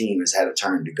on your team has had a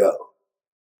turn to go.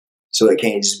 So it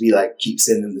can't just be like keep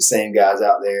sending the same guys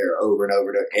out there over and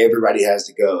over. Everybody has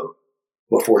to go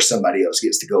before somebody else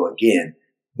gets to go again.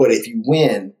 But if you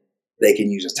win, they can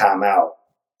use a timeout,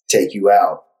 take you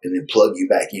out, and then plug you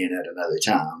back in at another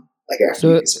time. Like after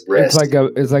you get some rest.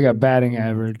 It's like a batting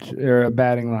average or a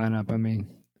batting lineup. I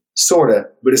mean, sort of,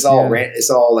 but it's all it's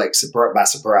all like by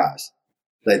surprise.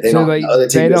 Like they don't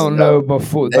know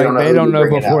before. They don't know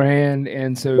beforehand,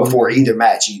 and so before either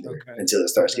match until it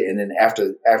starts getting. And then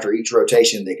after each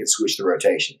rotation, they can switch the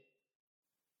rotation,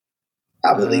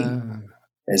 I believe.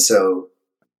 And so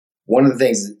one of the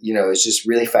things, it's just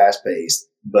really fast paced,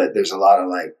 but there's a lot of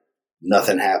like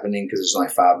nothing happening because there's only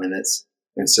 5 minutes,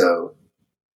 and so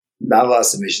not a lot of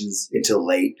submissions until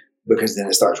late because then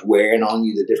it starts wearing on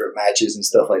you the different matches and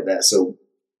stuff like that. So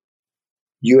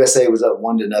USA was up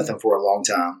 1-0 for a long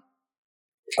time.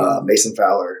 Mason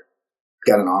Fowler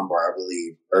got an armbar, I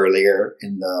believe, earlier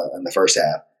in the first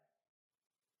half.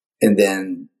 And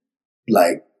then,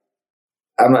 like,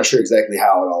 I'm not sure exactly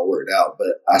how it all worked out,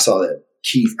 but I saw that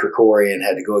Keith Krikorian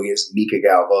had to go against Mika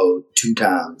Galvo 2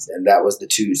 times, and that was the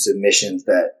 2 submissions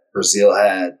that Brazil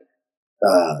had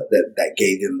that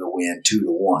gave them the win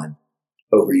 2-1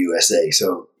 over USA.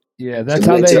 So yeah, that's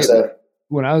how they.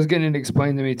 When I was getting it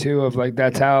explained to me too, of like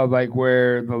that's how like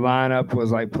where the lineup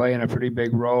was like playing a pretty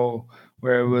big role,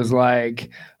 where it was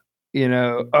like,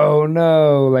 oh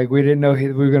no, like we didn't know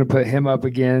we were going to put him up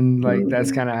again. Like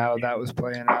that's kind of how that was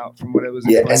playing out from what it was.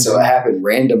 Yeah, and so it happened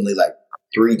randomly, like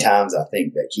 3 times I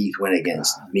think that Keith went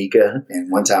against Mika, and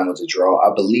 1 time was a draw.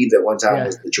 I believe that 1 time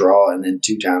was the draw, and then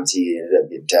 2 times he ended up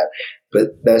getting tapped.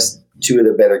 But that's 2 of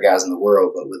the better guys in the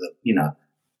world, but with a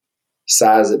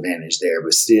size advantage there,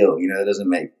 but still, it doesn't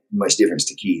make much difference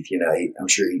to Keith. I'm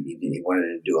sure he wanted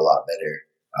to do a lot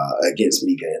better against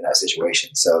Mika in that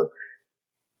situation. So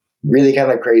really kind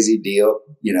of crazy deal,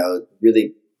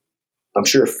 really, I'm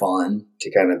sure fun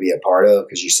to kind of be a part of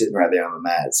because you're sitting right there on the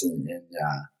mats and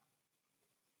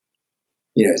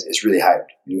it's really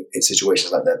hyped in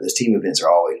situations like that. Those team events are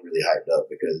always really hyped up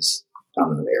because,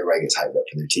 everybody gets hyped up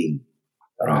for their team.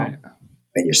 Right.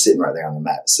 And you're sitting right there on the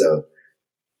mat. So,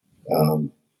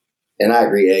 and I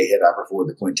agree, I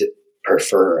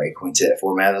prefer a quintet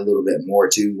format a little bit more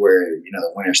too, where,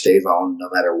 the winner stays on no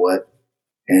matter what.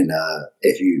 And,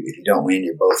 if you don't win,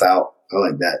 you're both out. I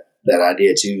like that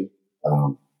idea too.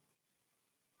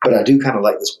 But I do kind of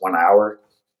like this 1 hour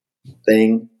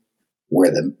thing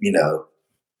where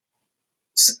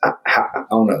I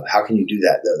don't know. How can you do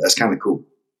that though? That's kind of cool.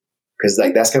 Cause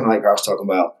like, that's kind of like I was talking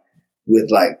about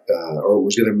with like, or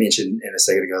was going to mention in a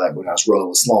second ago, like when I was rolling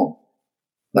with Sloan,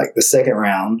 like the second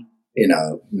round,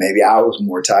 maybe I was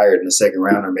more tired in the second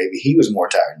round, or maybe he was more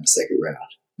tired in the second round.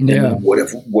 Yeah. What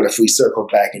if we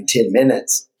circled back in 10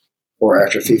 minutes or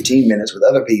after 15 minutes with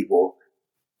other people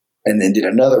and then did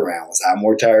another round? Was I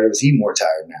more tired or was he more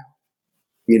tired now?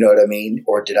 You know what I mean?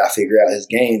 Or did I figure out his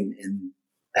game in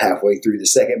halfway through the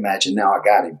second match and now I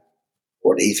got him?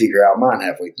 Or did he figure out mine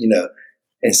halfway,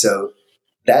 And so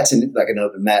that's like an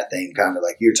open mat thing, kind of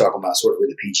like you're talking about sort of with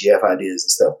the PGF ideas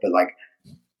and stuff. But like,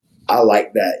 I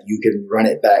like that you can run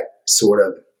it back sort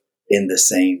of in the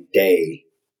same day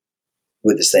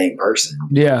with the same person,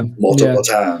 multiple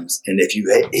times. And if you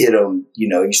hit them,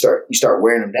 you start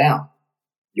wearing them down.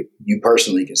 You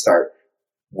personally can start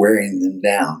wearing them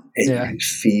down, and you can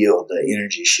feel the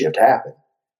energy shift happen.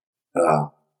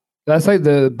 That's like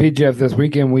the BGF this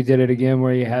weekend. We did it again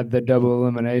where you had the double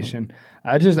elimination.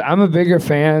 I'm a bigger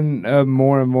fan of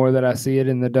more and more that I see it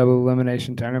in the double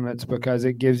elimination tournaments because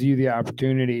it gives you the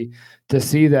opportunity to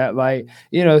see that, like,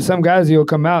 some guys you'll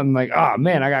come out and like, oh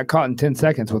man, I got caught in 10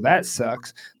 seconds. Well, that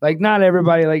sucks. Like, not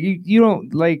everybody, like, you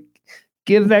don't like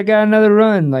give that guy another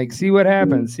run, like, see what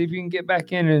happens, see if you can get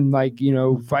back in and like,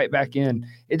 fight back in.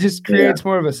 It just creates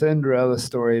more of a Cinderella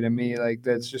story to me. Like,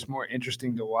 that's just more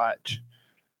interesting to watch.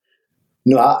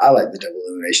 No, I like the double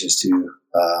eliminations too.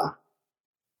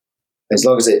 As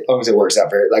long as it works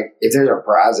out fair, like if there's a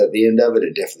prize at the end of it,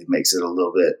 it definitely makes it a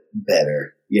little bit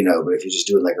better, But if you're just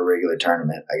doing like a regular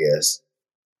tournament, I guess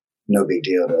no big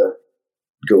deal to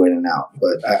go in and out.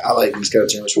 But I like these kind of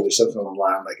tournaments where there's something on the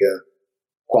line, like a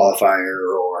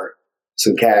qualifier or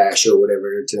some cash or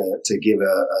whatever, to give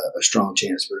a strong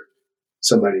chance for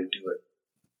somebody to do it.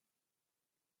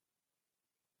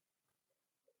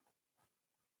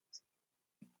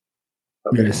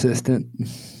 Okay. Your assistant.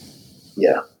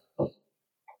 Yeah.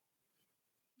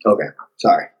 Okay.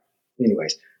 Sorry.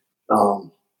 Anyways,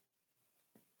 what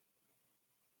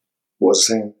was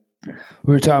I saying?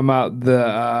 We were talking about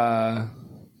the.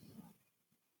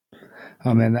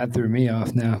 Oh man, that threw me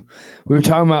off. Now we were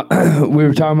talking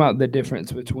about the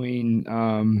difference between.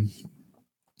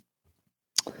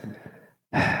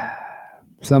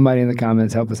 Somebody in the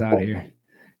comments, help us out here.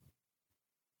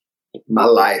 My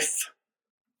life.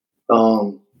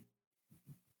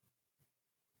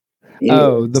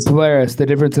 The Polaris, the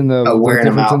difference in the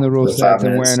rule sets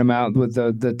and wearing them out with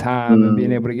the time and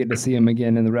being able to get to see them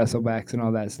again in the wrestlebacks and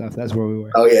all that stuff. That's where we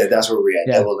were. Oh yeah, that's where we're at.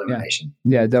 Double elimination.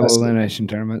 Yeah, double elimination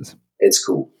tournaments. It's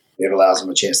cool. It allows them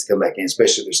a chance to come back in,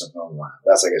 especially if there's something on the line.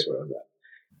 That's, I guess, what I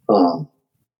was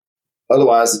at.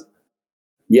 Otherwise,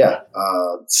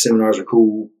 seminars are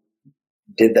cool.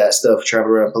 Did that stuff,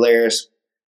 traveled around Polaris.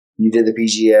 You did the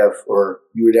PGF, or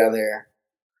you were down there.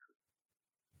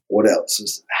 What else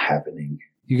is happening?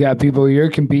 You got people you're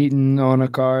competing on a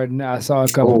card. I saw a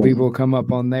couple people come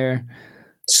up on there.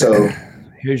 So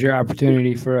here's your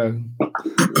opportunity for a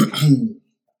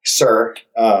sir.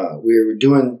 We were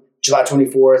doing July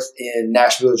 24th in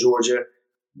Nashville, Georgia.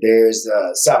 There's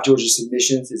South Georgia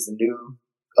Submissions. It's a new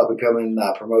up and coming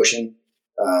promotion.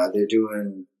 They're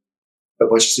doing a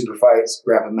bunch of super fights,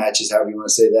 grappling matches, however you want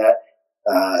to say that.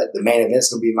 The main event's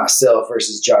going to be myself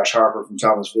versus Josh Harper from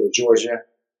Thomasville, Georgia.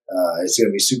 It's going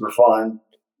to be super fun.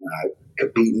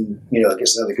 Competing,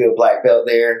 against another good black belt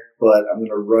there, but I'm going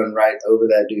to run right over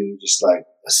that dude just like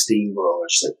a steamroller.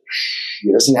 Just like,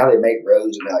 you ever seen how they make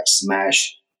roads and they like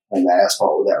smash like the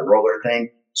asphalt with that roller thing?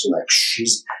 So like,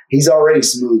 he's already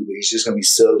smooth, but he's just going to be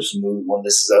so smooth when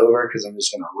this is over because I'm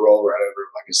just going to roll right over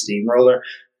like a steamroller.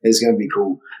 It's going to be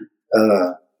cool.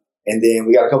 And then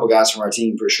we got a couple guys from our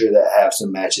team for sure that have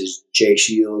some matches. Jay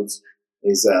Shields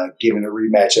is giving a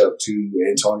rematch up to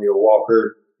Antonio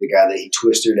Walker, the guy that he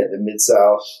twisted at the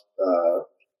Mid-South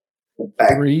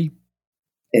back 3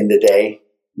 in the day.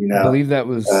 I believe that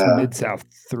was Mid-South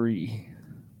 3.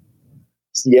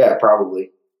 Yeah, probably.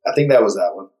 I think that was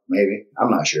that one. Maybe. I'm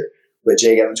not sure. But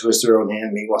Jay got the twister on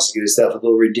him. He wants to give himself a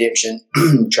little redemption,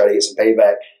 try to get some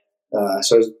payback.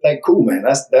 So it's like, cool, man.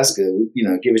 That's good.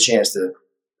 Give a chance to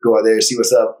go out there, see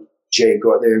what's up. Jay,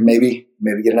 go out there, maybe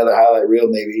get another highlight reel.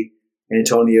 Maybe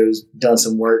Antonio's done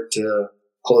some work to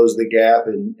close the gap,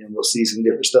 and we'll see some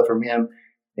different stuff from him.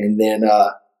 And then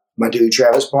my dude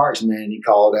Travis Parks, man, he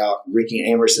called out Ricky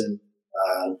Amerson,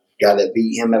 guy that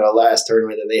beat him at a last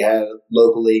tournament that they had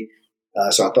locally.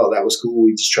 So I thought that was cool.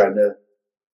 He's just trying to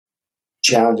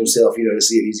challenge himself, to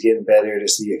see if he's getting better, to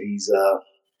see if he's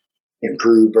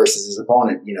improved versus his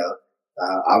opponent.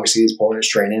 Obviously his opponent's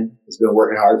training. He's been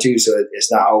working hard too, so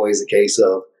it's not always a case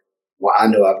of, well, I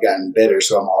know I've gotten better,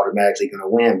 so I'm automatically going to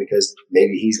win because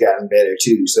maybe he's gotten better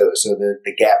too. So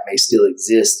the gap may still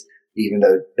exist, even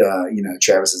though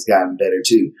Travis has gotten better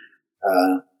too.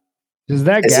 Does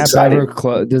that gap ever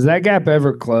close? Does that gap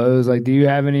ever close? Like, do you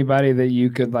have anybody that you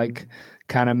could like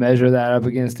kind of measure that up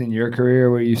against in your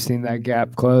career where you've seen that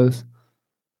gap close?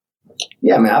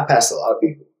 Yeah, man, I passed a lot of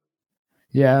people.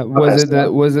 Yeah, was it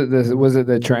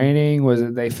the training? Was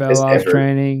it they fell off effort.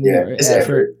 Training? Yeah, it's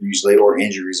effort usually, or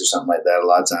injuries or something like that. A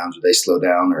lot of times where they slow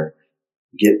down or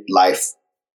get life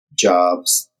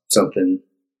jobs, something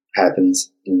happens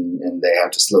and they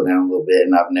have to slow down a little bit.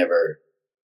 And I've never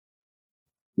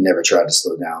tried to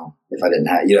slow down if I didn't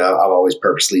have. I've always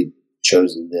purposely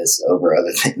chosen this over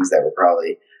other things that were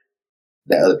probably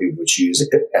that other people would choose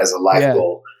as a life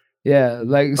goal. Yeah,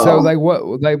 the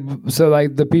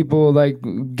people like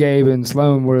Gabe and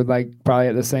Sloan were like probably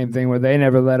at the same thing where they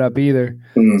never let up either.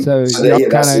 Mm-hmm. So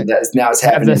now it's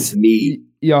happening to me.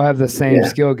 Y'all have the same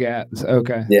skill gaps.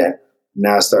 Okay. Yeah.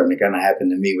 Now it's starting to kind of happen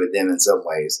to me with them in some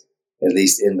ways. at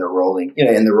least in the rolling.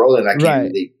 In the rolling, I can't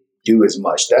really do as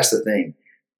much. That's the thing.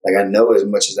 Like, I know as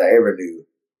much as I ever knew,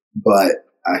 but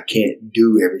I can't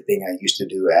do everything I used to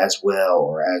do as well,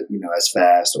 or as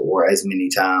fast, or as many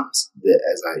times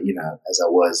as I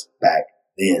was back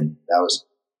then. That was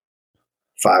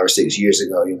 5 or 6 years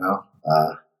ago.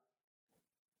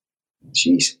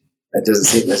 Jeez, that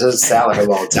doesn't sound like a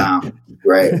long time,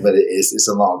 right? But it's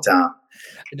a long time.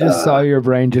 I just saw your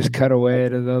brain just cut away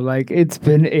to it's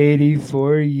been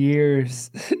 84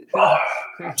 years.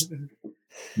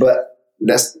 But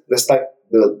that's like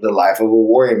the life of a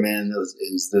warrior, man.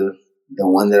 Is the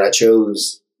one that I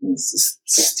chose. It's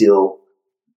still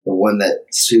the one that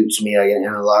suits me in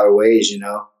a lot of ways, I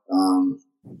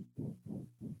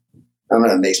don't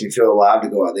know, it makes me feel alive to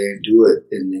go out there and do it,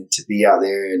 and to be out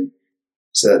there. And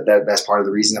so that's part of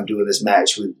the reason I'm doing this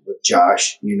match with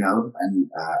Josh, and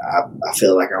I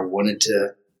feel like I wanted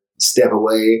to step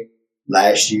away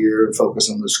last year and focus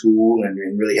on the school and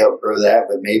really help grow that.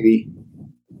 But maybe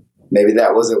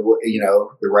that wasn't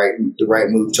the right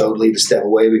move totally to step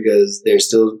away, because there's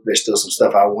still some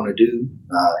stuff I want to do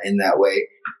in that way.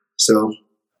 So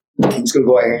I'm just gonna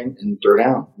go out here and throw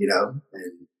down,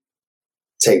 and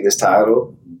take this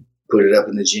title, put it up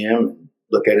in the gym, and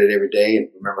look at it every day, and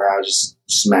remember how I just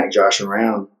smacked Josh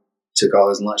around, took all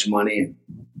his lunch money, and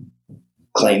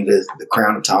claimed the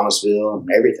crown of Thomasville and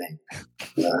everything.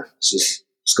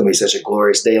 It's going to be such a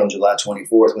glorious day on July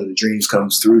 24th when the Dreams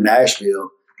comes through Nashville.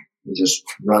 It just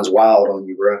runs wild on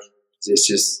you, bro.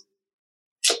 It's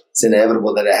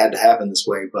inevitable that it had to happen this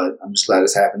way, but I'm just glad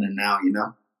it's happening now,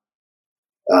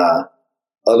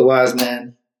 Otherwise,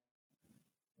 man,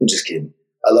 I'm just kidding.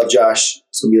 I love Josh.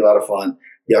 It's going to be a lot of fun.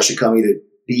 Y'all should come either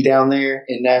be down there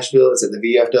in Nashville. It's at the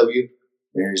VFW.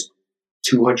 There's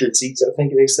 200 seats, I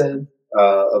think they said,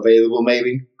 available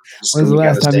maybe. When's the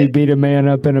last time you beat a man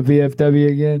up in a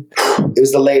VFW again? It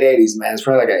was the late 80s, man. It's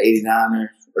probably like an 89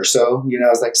 or so. It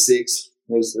was like 6.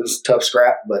 It was a tough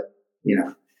scrap, but,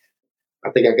 I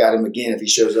think I got him again if he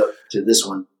shows up to this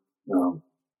one.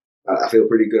 I feel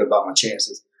pretty good about my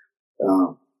chances.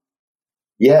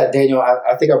 Yeah, Daniel,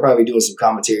 I think I'll probably be doing some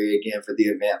commentary again for the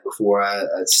event before I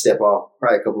step off.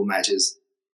 Probably a couple matches,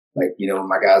 when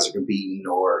my guys are competing,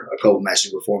 or a couple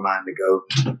matches before mine to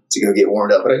go get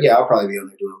warmed up. But yeah, I'll probably be on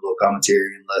there doing a little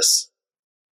commentary unless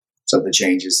something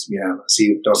changes.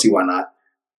 Don't see why not.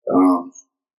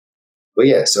 But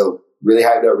yeah, so really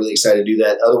hyped up, really excited to do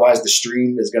that. Otherwise, the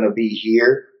stream is going to be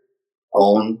here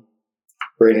on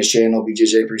Brandon's channel,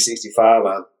 BJJ365.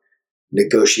 I've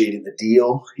negotiated the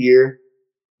deal here.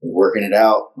 I'm working it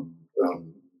out.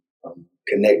 I'm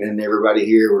connecting everybody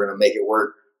here. We're going to make it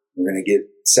work. We're going to get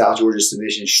South Georgia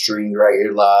Submission streamed right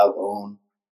here live on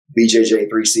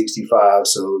BJJ365.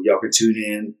 So y'all can tune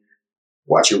in,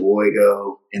 watch your boy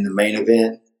go in the main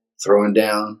event, throwing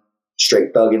down,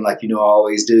 straight thugging like I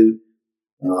always do.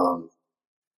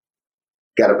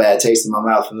 Got a bad taste in my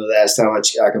mouth from the last time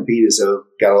I competed, so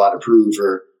got a lot to prove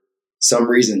for some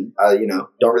reason. I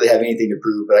don't really have anything to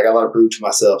prove, but I got a lot to prove to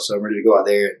myself, so I'm ready to go out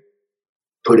there and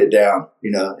put it down,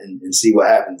 and see what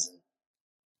happens.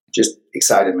 Just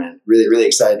excited, man. Really, really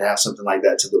excited to have something like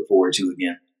that to look forward to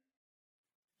again.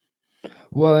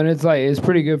 Well, and it's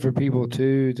pretty good for people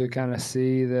too to kind of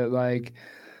see that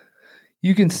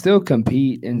you can still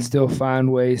compete and still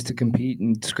find ways to compete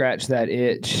and scratch that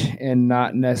itch, and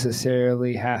not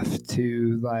necessarily have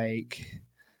to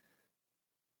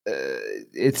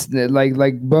it's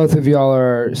like both of y'all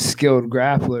are skilled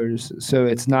grapplers, so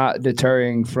it's not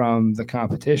deterring from the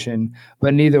competition,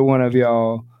 but neither one of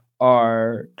y'all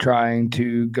are trying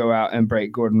to go out and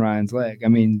break Gordon Ryan's leg. I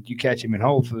mean, you catch him in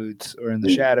Whole Foods or in the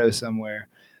shadows somewhere,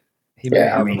 he may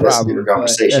have a problem.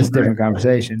 That's a different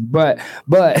conversation. But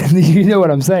you know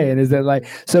what I'm saying is that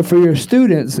so for your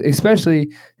students,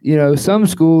 especially, some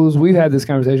schools, we've had this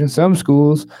conversation, some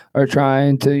schools are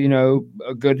trying to,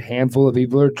 a good handful of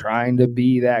people are trying to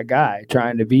be that guy,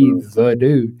 trying to be the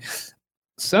dude.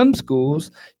 Some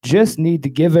schools just need to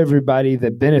give everybody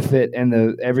the benefit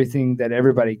and everything that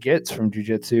everybody gets from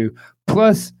jiu-jitsu.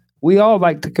 Plus, we all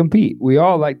like to compete. We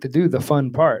all like to do the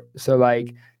fun part. So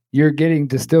you're getting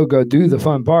to still go do the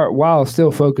fun part while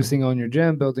still focusing on your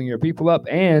gym, building your people up,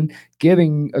 and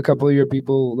giving a couple of your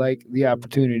people the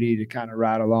opportunity to kind of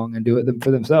ride along and do it for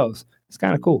themselves. It's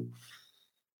kind of cool.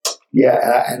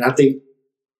 Yeah, and I think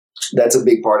that's a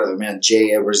big part of it, man.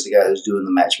 Jay Edwards, the guy who's doing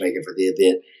the matchmaking for the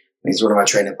event, he's one of my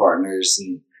training partners.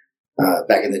 And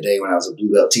back in the day when I was a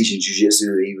blue belt teaching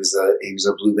jiu-jitsu, he was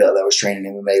a blue belt that was training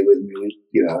MMA with me.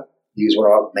 He was one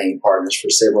of our main partners for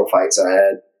several fights I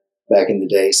had back in the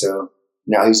day. So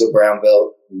now he's a brown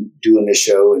belt doing this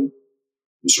show, and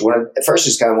at first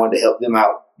just kind of wanted to help them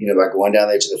out, by going down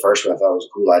there to the first one, I thought it was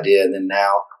a cool idea. And then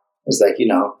now it's like,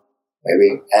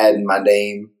 maybe adding my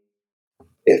name.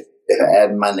 If I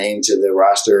add my name to the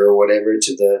roster or whatever,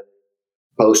 to the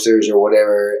posters or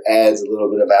whatever, adds a little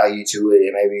bit of value to it,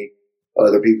 and maybe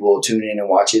other people will tune in and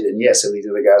watch it. And so these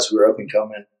are the guys who are up and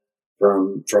coming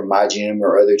from my gym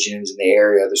or other gyms in the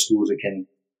area, other schools that can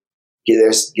get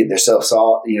themselves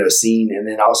seen, and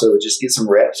then also just get some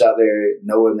reps out there,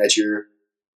 knowing that you're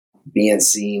being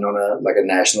seen on a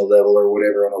national level or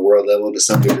whatever, on a world level to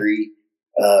some degree,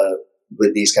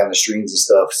 with these kind of streams and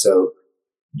stuff. So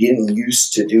getting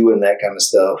used to doing that kind of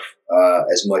stuff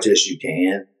as much as you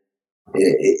can,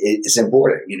 it's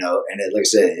important, and like I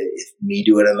said, if me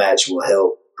doing a match will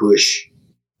help push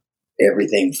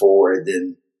everything forward,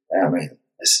 then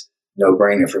it's no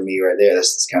brainer for me right there.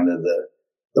 That's kind of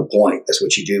the point. That's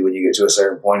what you do when you get to a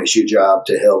certain point. It's your job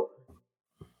to help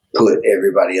put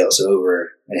everybody else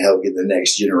over and help get the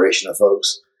next generation of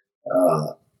folks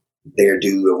their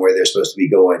due and where they're supposed to be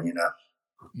going,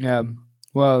 Yeah.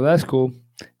 Well, that's cool.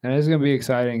 And it's going to be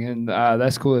exciting. And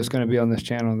that's cool. It's going to be on this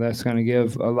channel. That's going to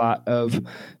give a lot of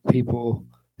people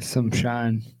some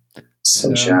shine.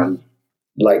 Shine.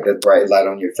 Like the bright light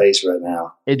on your face right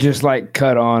now. It just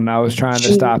cut on. I was trying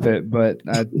to stop it, but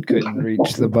I couldn't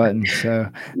reach the button. So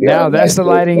now that's the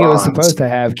lighting it was supposed to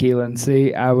have, Keelan.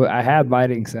 See, I had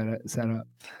lighting set up.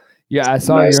 Yeah, I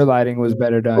saw your lighting was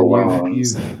better done.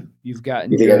 You've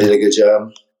gotten. You think I did a good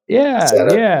job?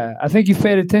 Yeah. I think you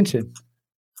paid attention.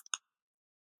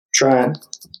 Trying.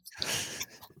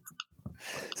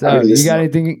 So you got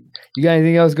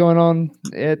anything else going on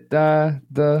at the?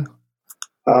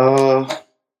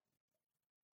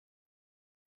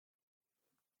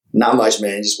 Not much,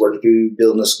 man. Just working through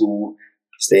building a school,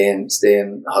 staying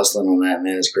hustling on that,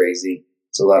 man. It's crazy.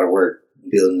 It's a lot of work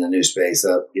building the new space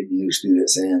up, getting new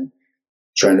students in,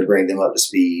 trying to bring them up to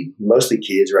speed. Mostly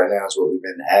kids right now is what we've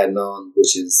been adding on,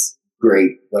 which is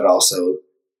great, but also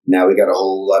now we got a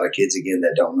whole lot of kids again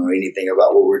that don't know anything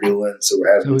about what we're doing. So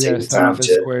we're having to take the time to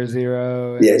square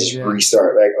zero.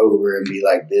 Restart back over and be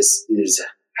like, this is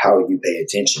how you pay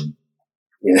attention.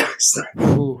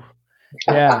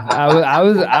 Yeah,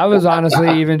 I was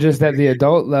honestly even just at the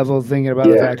adult level thinking about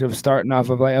the fact of starting off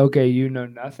of okay,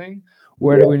 nothing.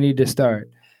 Where do we need to start?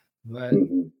 But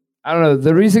I don't know.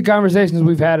 The recent conversations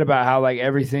we've had about how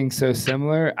everything's so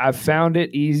similar, I've found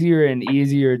it easier and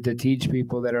easier to teach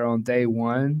people that are on day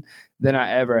one than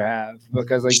I ever have,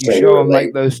 because you show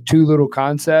them those two little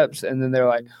concepts, and then they're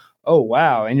like, "Oh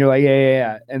wow," and you're like,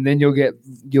 "Yeah," and then you'll get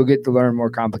to learn more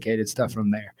complicated stuff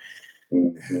from there.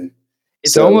 Mm-hmm.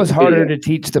 It's almost harder to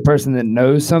teach the person that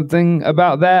knows something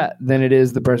about that than it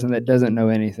is the person that doesn't know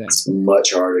anything. It's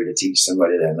much harder to teach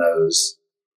somebody that knows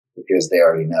because they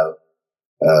already know.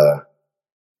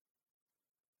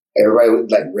 Everybody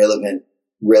with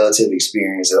relative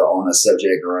experience on a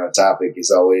subject or on a topic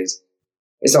is always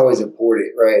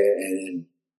important, right? And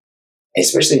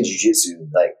especially in jiu-jitsu,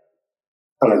 I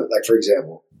don't know, for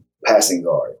example, passing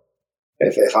guard.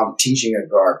 If I'm teaching a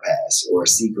guard pass or a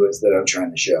sequence that I'm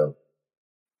trying to show,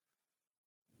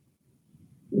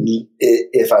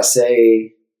 if I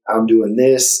say I'm doing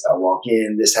this, I walk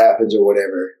in, this happens or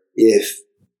whatever. If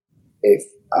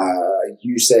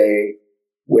you say,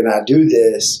 when I do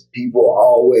this, people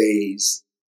always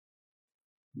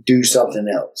do something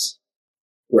else,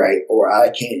 right? Or I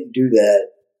can't do that,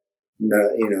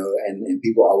 and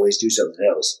people always do something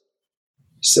else.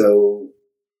 So,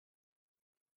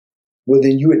 well,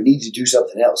 then you would need to do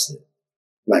something else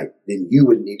then. Then you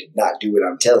would need to not do what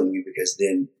I'm telling you, because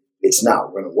then it's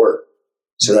not going to work.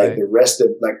 So the rest of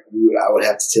I would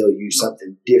have to tell you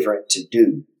something different to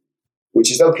do,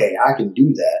 which is okay. I can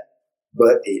do that,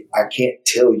 but I can't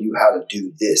tell you how to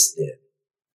do this then.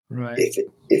 Right. If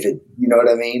it, you know what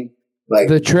I mean?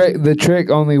 The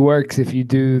trick only works if you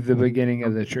do the beginning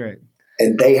of the trick.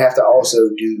 And they have to also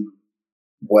do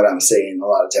what I'm saying a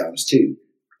lot of times too.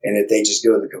 And if they just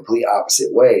go the complete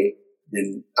opposite way,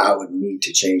 then I would need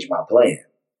to change my plan,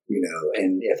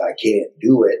 and if I can't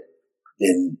do it,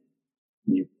 then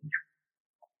you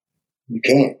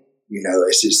can't,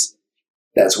 it's just,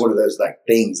 that's one of those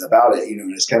things about it,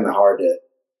 and it's kind of hard to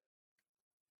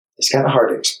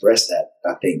express that,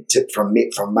 I think, from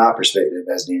my perspective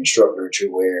as the instructor, to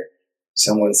where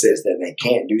someone says that they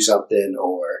can't do something,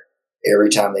 or every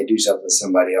time they do something,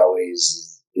 somebody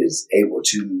always is able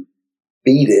to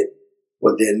beat it.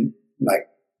 Well, then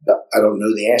I don't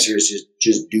know, the answer is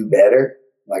just do better.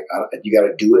 You got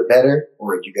to do it better,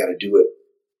 or you got to do it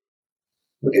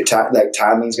with your time.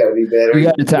 Timing's got to be better.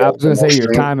 I was going to say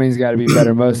your timing's got to be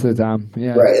better most of the time.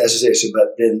 Yeah, right. That's just it.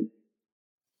 But then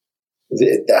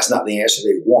that's not the answer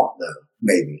they want, though.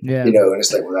 maybe, Yeah. you know, and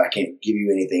it's like, well, I can't give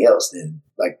you anything else then.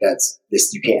 Like that's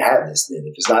this, you can't have this then.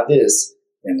 If it's not this,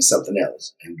 then it's something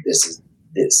else. And this is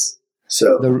this.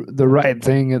 So the right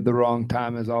thing at the wrong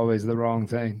time is always the wrong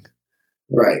thing.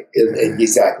 Right.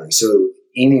 Exactly. So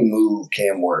any move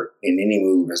can work, and any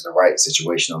move is the right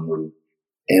situational move.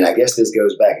 And I guess this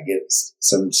goes back against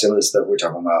some of the stuff we're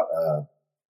talking about,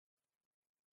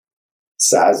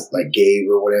 size, like Gabe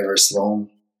or whatever, Sloan.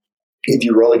 If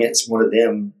you roll against one of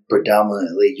them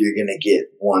predominantly, you're going to get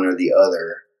one or the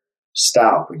other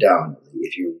style predominantly.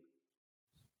 If you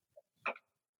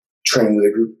train with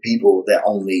a group of people that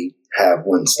only have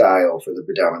one style for the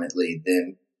predominantly,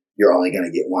 then you're only going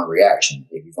to get one reaction.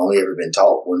 If you've only ever been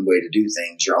taught one way to do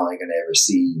things, you're only going to ever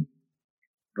see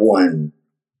one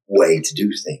way to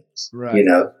do things, right. You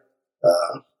know?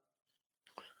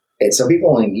 And some people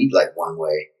only need like one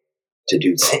way to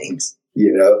do things,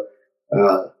 you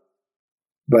know?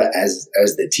 But as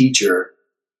the teacher,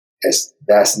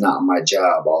 that's not my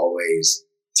job always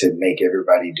to make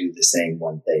everybody do the same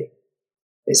one thing.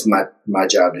 It's my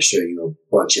job to show you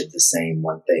a bunch of the same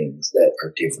one things that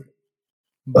are different.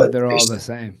 But they're all the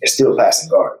same. It's still passing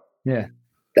guard. Yeah.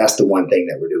 That's the one thing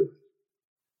that we're doing.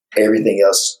 Everything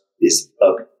else is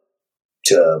up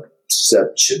to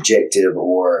subjective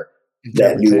or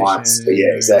that nuance.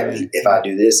 Yeah, exactly. If I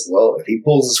do this, well, if he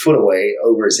pulls his foot away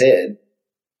over his head,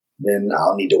 then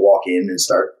I'll need to walk in and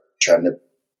start trying to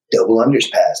double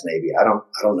unders pass. Maybe I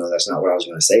don't know. That's not what I was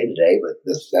going to say today, but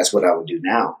that's what I would do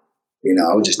now. You know,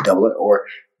 I would just double it, or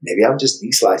maybe I would just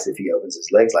knee slice if he opens his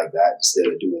legs like that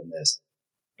instead of doing this.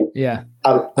 Yeah,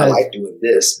 I like doing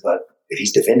this, but if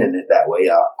he's defending it that way,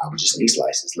 I would just knee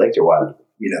slice his legs are wide,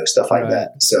 you know, stuff like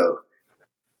that. So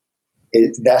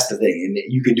that's the thing. And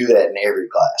you can do that in every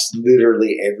class,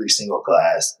 literally every single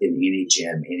class in any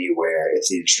gym, anywhere. If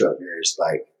the instructor is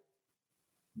like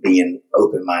being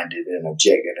open-minded and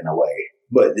objective in a way.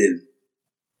 But then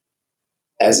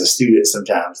as a student,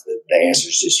 sometimes the answer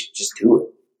is just do it.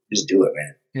 Just do it,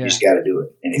 man. Yeah. You just got to do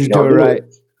it. And if you don't do it right,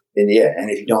 then and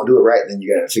if you don't do it right, then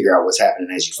you got to figure out what's happening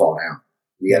as you fall down.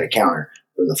 You got to counter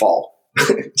from the fall.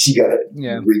 You got to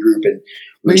regroup and.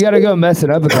 But you got to go mess it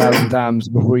up 1,000 times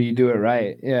before you do it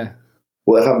right. Yeah.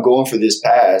 Well, if I'm going for this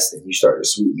pass and you start to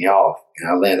sweep me off and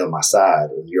I land on my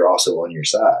side and you're also on your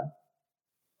side,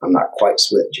 I'm not quite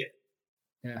swept yet.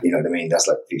 Yeah. You know what I mean? That's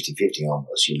like 50-50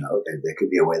 almost, you know. There could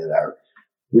be a way that I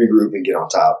regroup and get on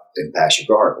top and pass your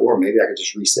guard. Or maybe I could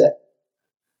just reset,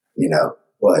 you know.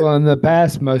 But, well, in the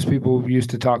past, most people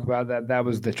used to talk about that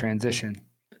was the transition.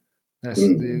 That's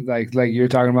like you're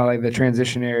talking about, like the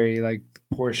transitionary like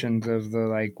portions of the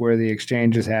like where the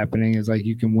exchange is happening is like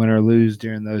you can win or lose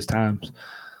during those times.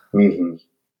 Mm-hmm.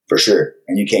 For sure.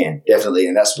 And you can, definitely.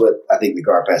 And that's what I think the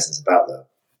guard pass is about, though,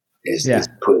 is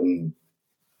putting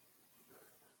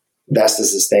 – that's the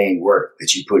sustained work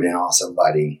that you put in on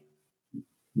somebody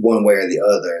one way or the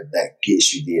other that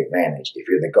gets you the advantage. If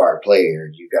you're the guard player,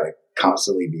 you got to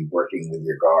constantly be working with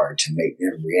your guard to make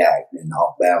them react and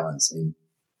off balance and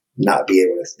not be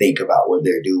able to think about what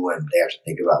they're doing. They have to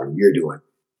think about what you're doing.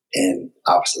 And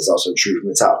opposite is also true from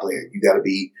the top player. You got to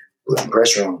be putting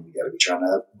pressure on them. You got to be trying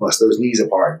to bust those knees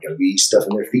apart. You got to be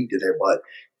stuffing their feet to their butt.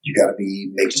 You got to be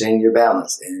maintaining your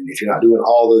balance. And if you're not doing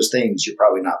all those things, you're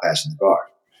probably not passing the guard.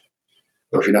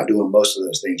 Or if you're not doing most of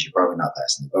those things, you're probably not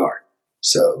passing the guard.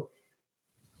 So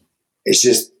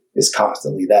it's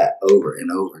constantly that over and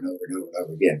over and over and over and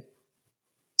over again.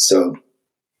 So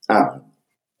I don't know.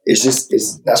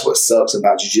 That's what sucks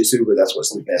about jiu-jitsu, but that's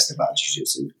what's the best about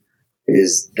jiu-jitsu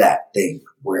is that thing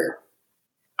where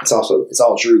it's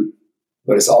all true,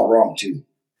 but it's all wrong too.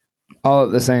 All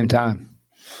at the same time.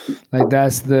 Like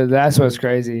that's what's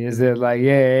crazy is that like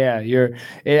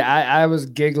I was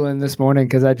giggling this morning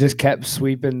because I just kept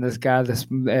sweeping this guy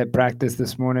at practice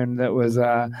this morning that was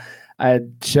I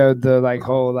showed the like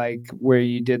whole like where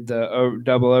you did the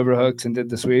double overhooks and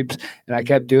did the sweeps, and I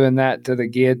kept doing that to the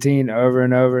guillotine over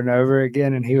and over and over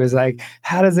again, and he was like,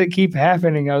 how does it keep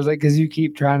happening? I was like, because you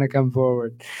keep trying to come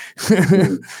forward.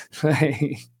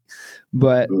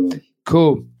 But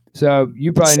cool. So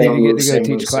you probably need to get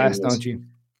to go teach class, don't you?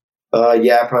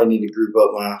 Yeah, I probably need to group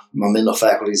up my mental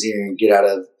faculties here and get out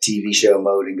of TV show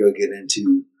mode and go get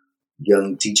into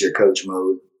young teacher coach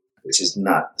mode, which is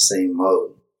not the same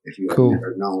mode if you have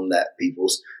never known that,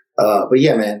 peoples. But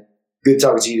yeah, man, good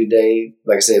talking to you today.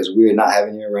 Like I said, it was weird not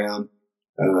having you around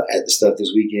at the stuff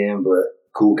this weekend, but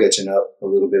cool catching up a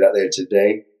little bit out there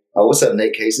today. What's up,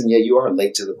 Nate Kaysen? Yeah, you are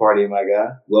late to the party, my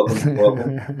guy.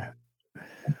 Welcome.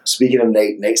 Speaking of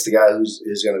Nate, Nate's the guy who's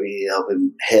going to be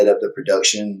helping head up the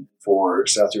production for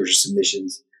South Georgia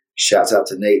Submissions. Shouts out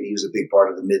to Nate. He was a big part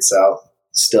of the Mid-South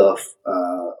stuff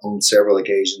on several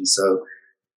occasions. So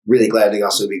really glad to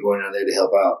also be going out there to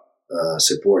help out,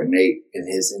 support Nate in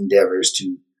his endeavors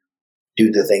to do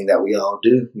the thing that we all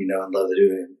do, and love to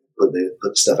do and put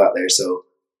the stuff out there. So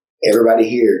everybody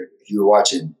here, if you're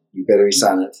watching, you better be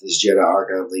signing up for this Jedi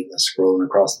Archive link that's scrolling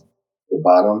across the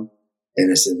bottom,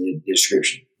 and it's in the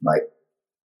description. Like,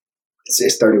 it's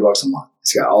 $30 a month.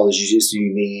 It's got all the jiu-jitsu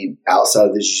you need outside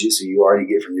of the jiu-jitsu you already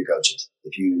get from your coaches.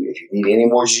 If you need any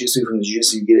more jiu-jitsu from the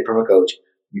jiu-jitsu you get it from a coach,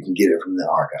 you can get it from the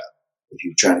archive. If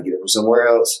you're trying to get it from somewhere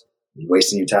else, you're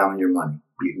wasting your time and your money.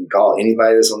 You can call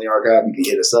anybody that's on the archive. You can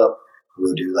hit us up.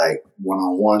 We'll do like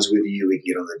one-on-ones with you. We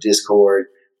can get on the Discord.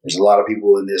 There's a lot of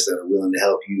people in this that are willing to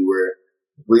help you. We're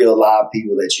real live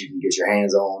people that you can get your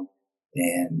hands on.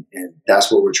 And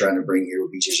that's what we're trying to bring here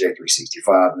with BJJ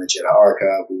 365 and the Jedi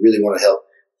Archive. We really want to help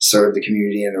serve the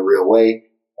community in a real way.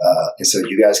 And so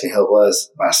you guys can help us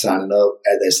by signing up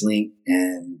at this link.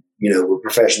 And, we're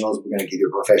professionals. We're going to give you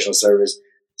a professional service.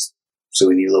 So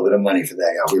we need a little bit of money for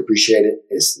that, y'all. We appreciate it.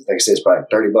 It's, like I said, it's probably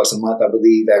 $30 a month, I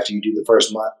believe, after you do the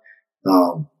first month.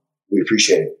 We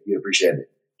appreciate it. We appreciate it.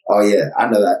 Oh yeah, I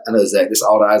know that. I know Zach. This is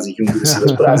all the Isaac you can do. So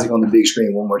let's put Isaac on the big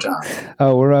screen one more time.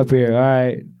 Oh, we're up here. All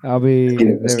right, I'll be.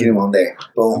 Let's get him on there.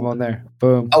 Boom. I'm on there.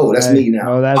 Boom. Oh, that's me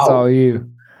now. Oh, that's all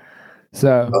you.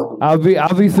 So I'll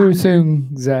be through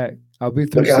soon, Zach. I'll be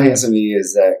through. Look how handsome he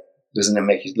is, Zach. Doesn't it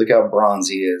make you look how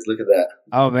bronzy he is? Look at that.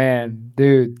 Oh man,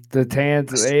 dude, the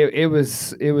tans. It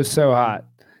was so hot.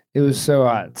 It was so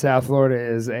hot. South Florida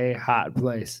is a hot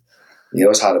place. Yeah, it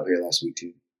was hot up here last week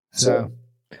too. So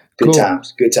good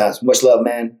times. Good times. Much love,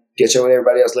 man. Catch up with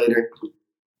everybody else later.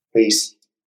 Peace.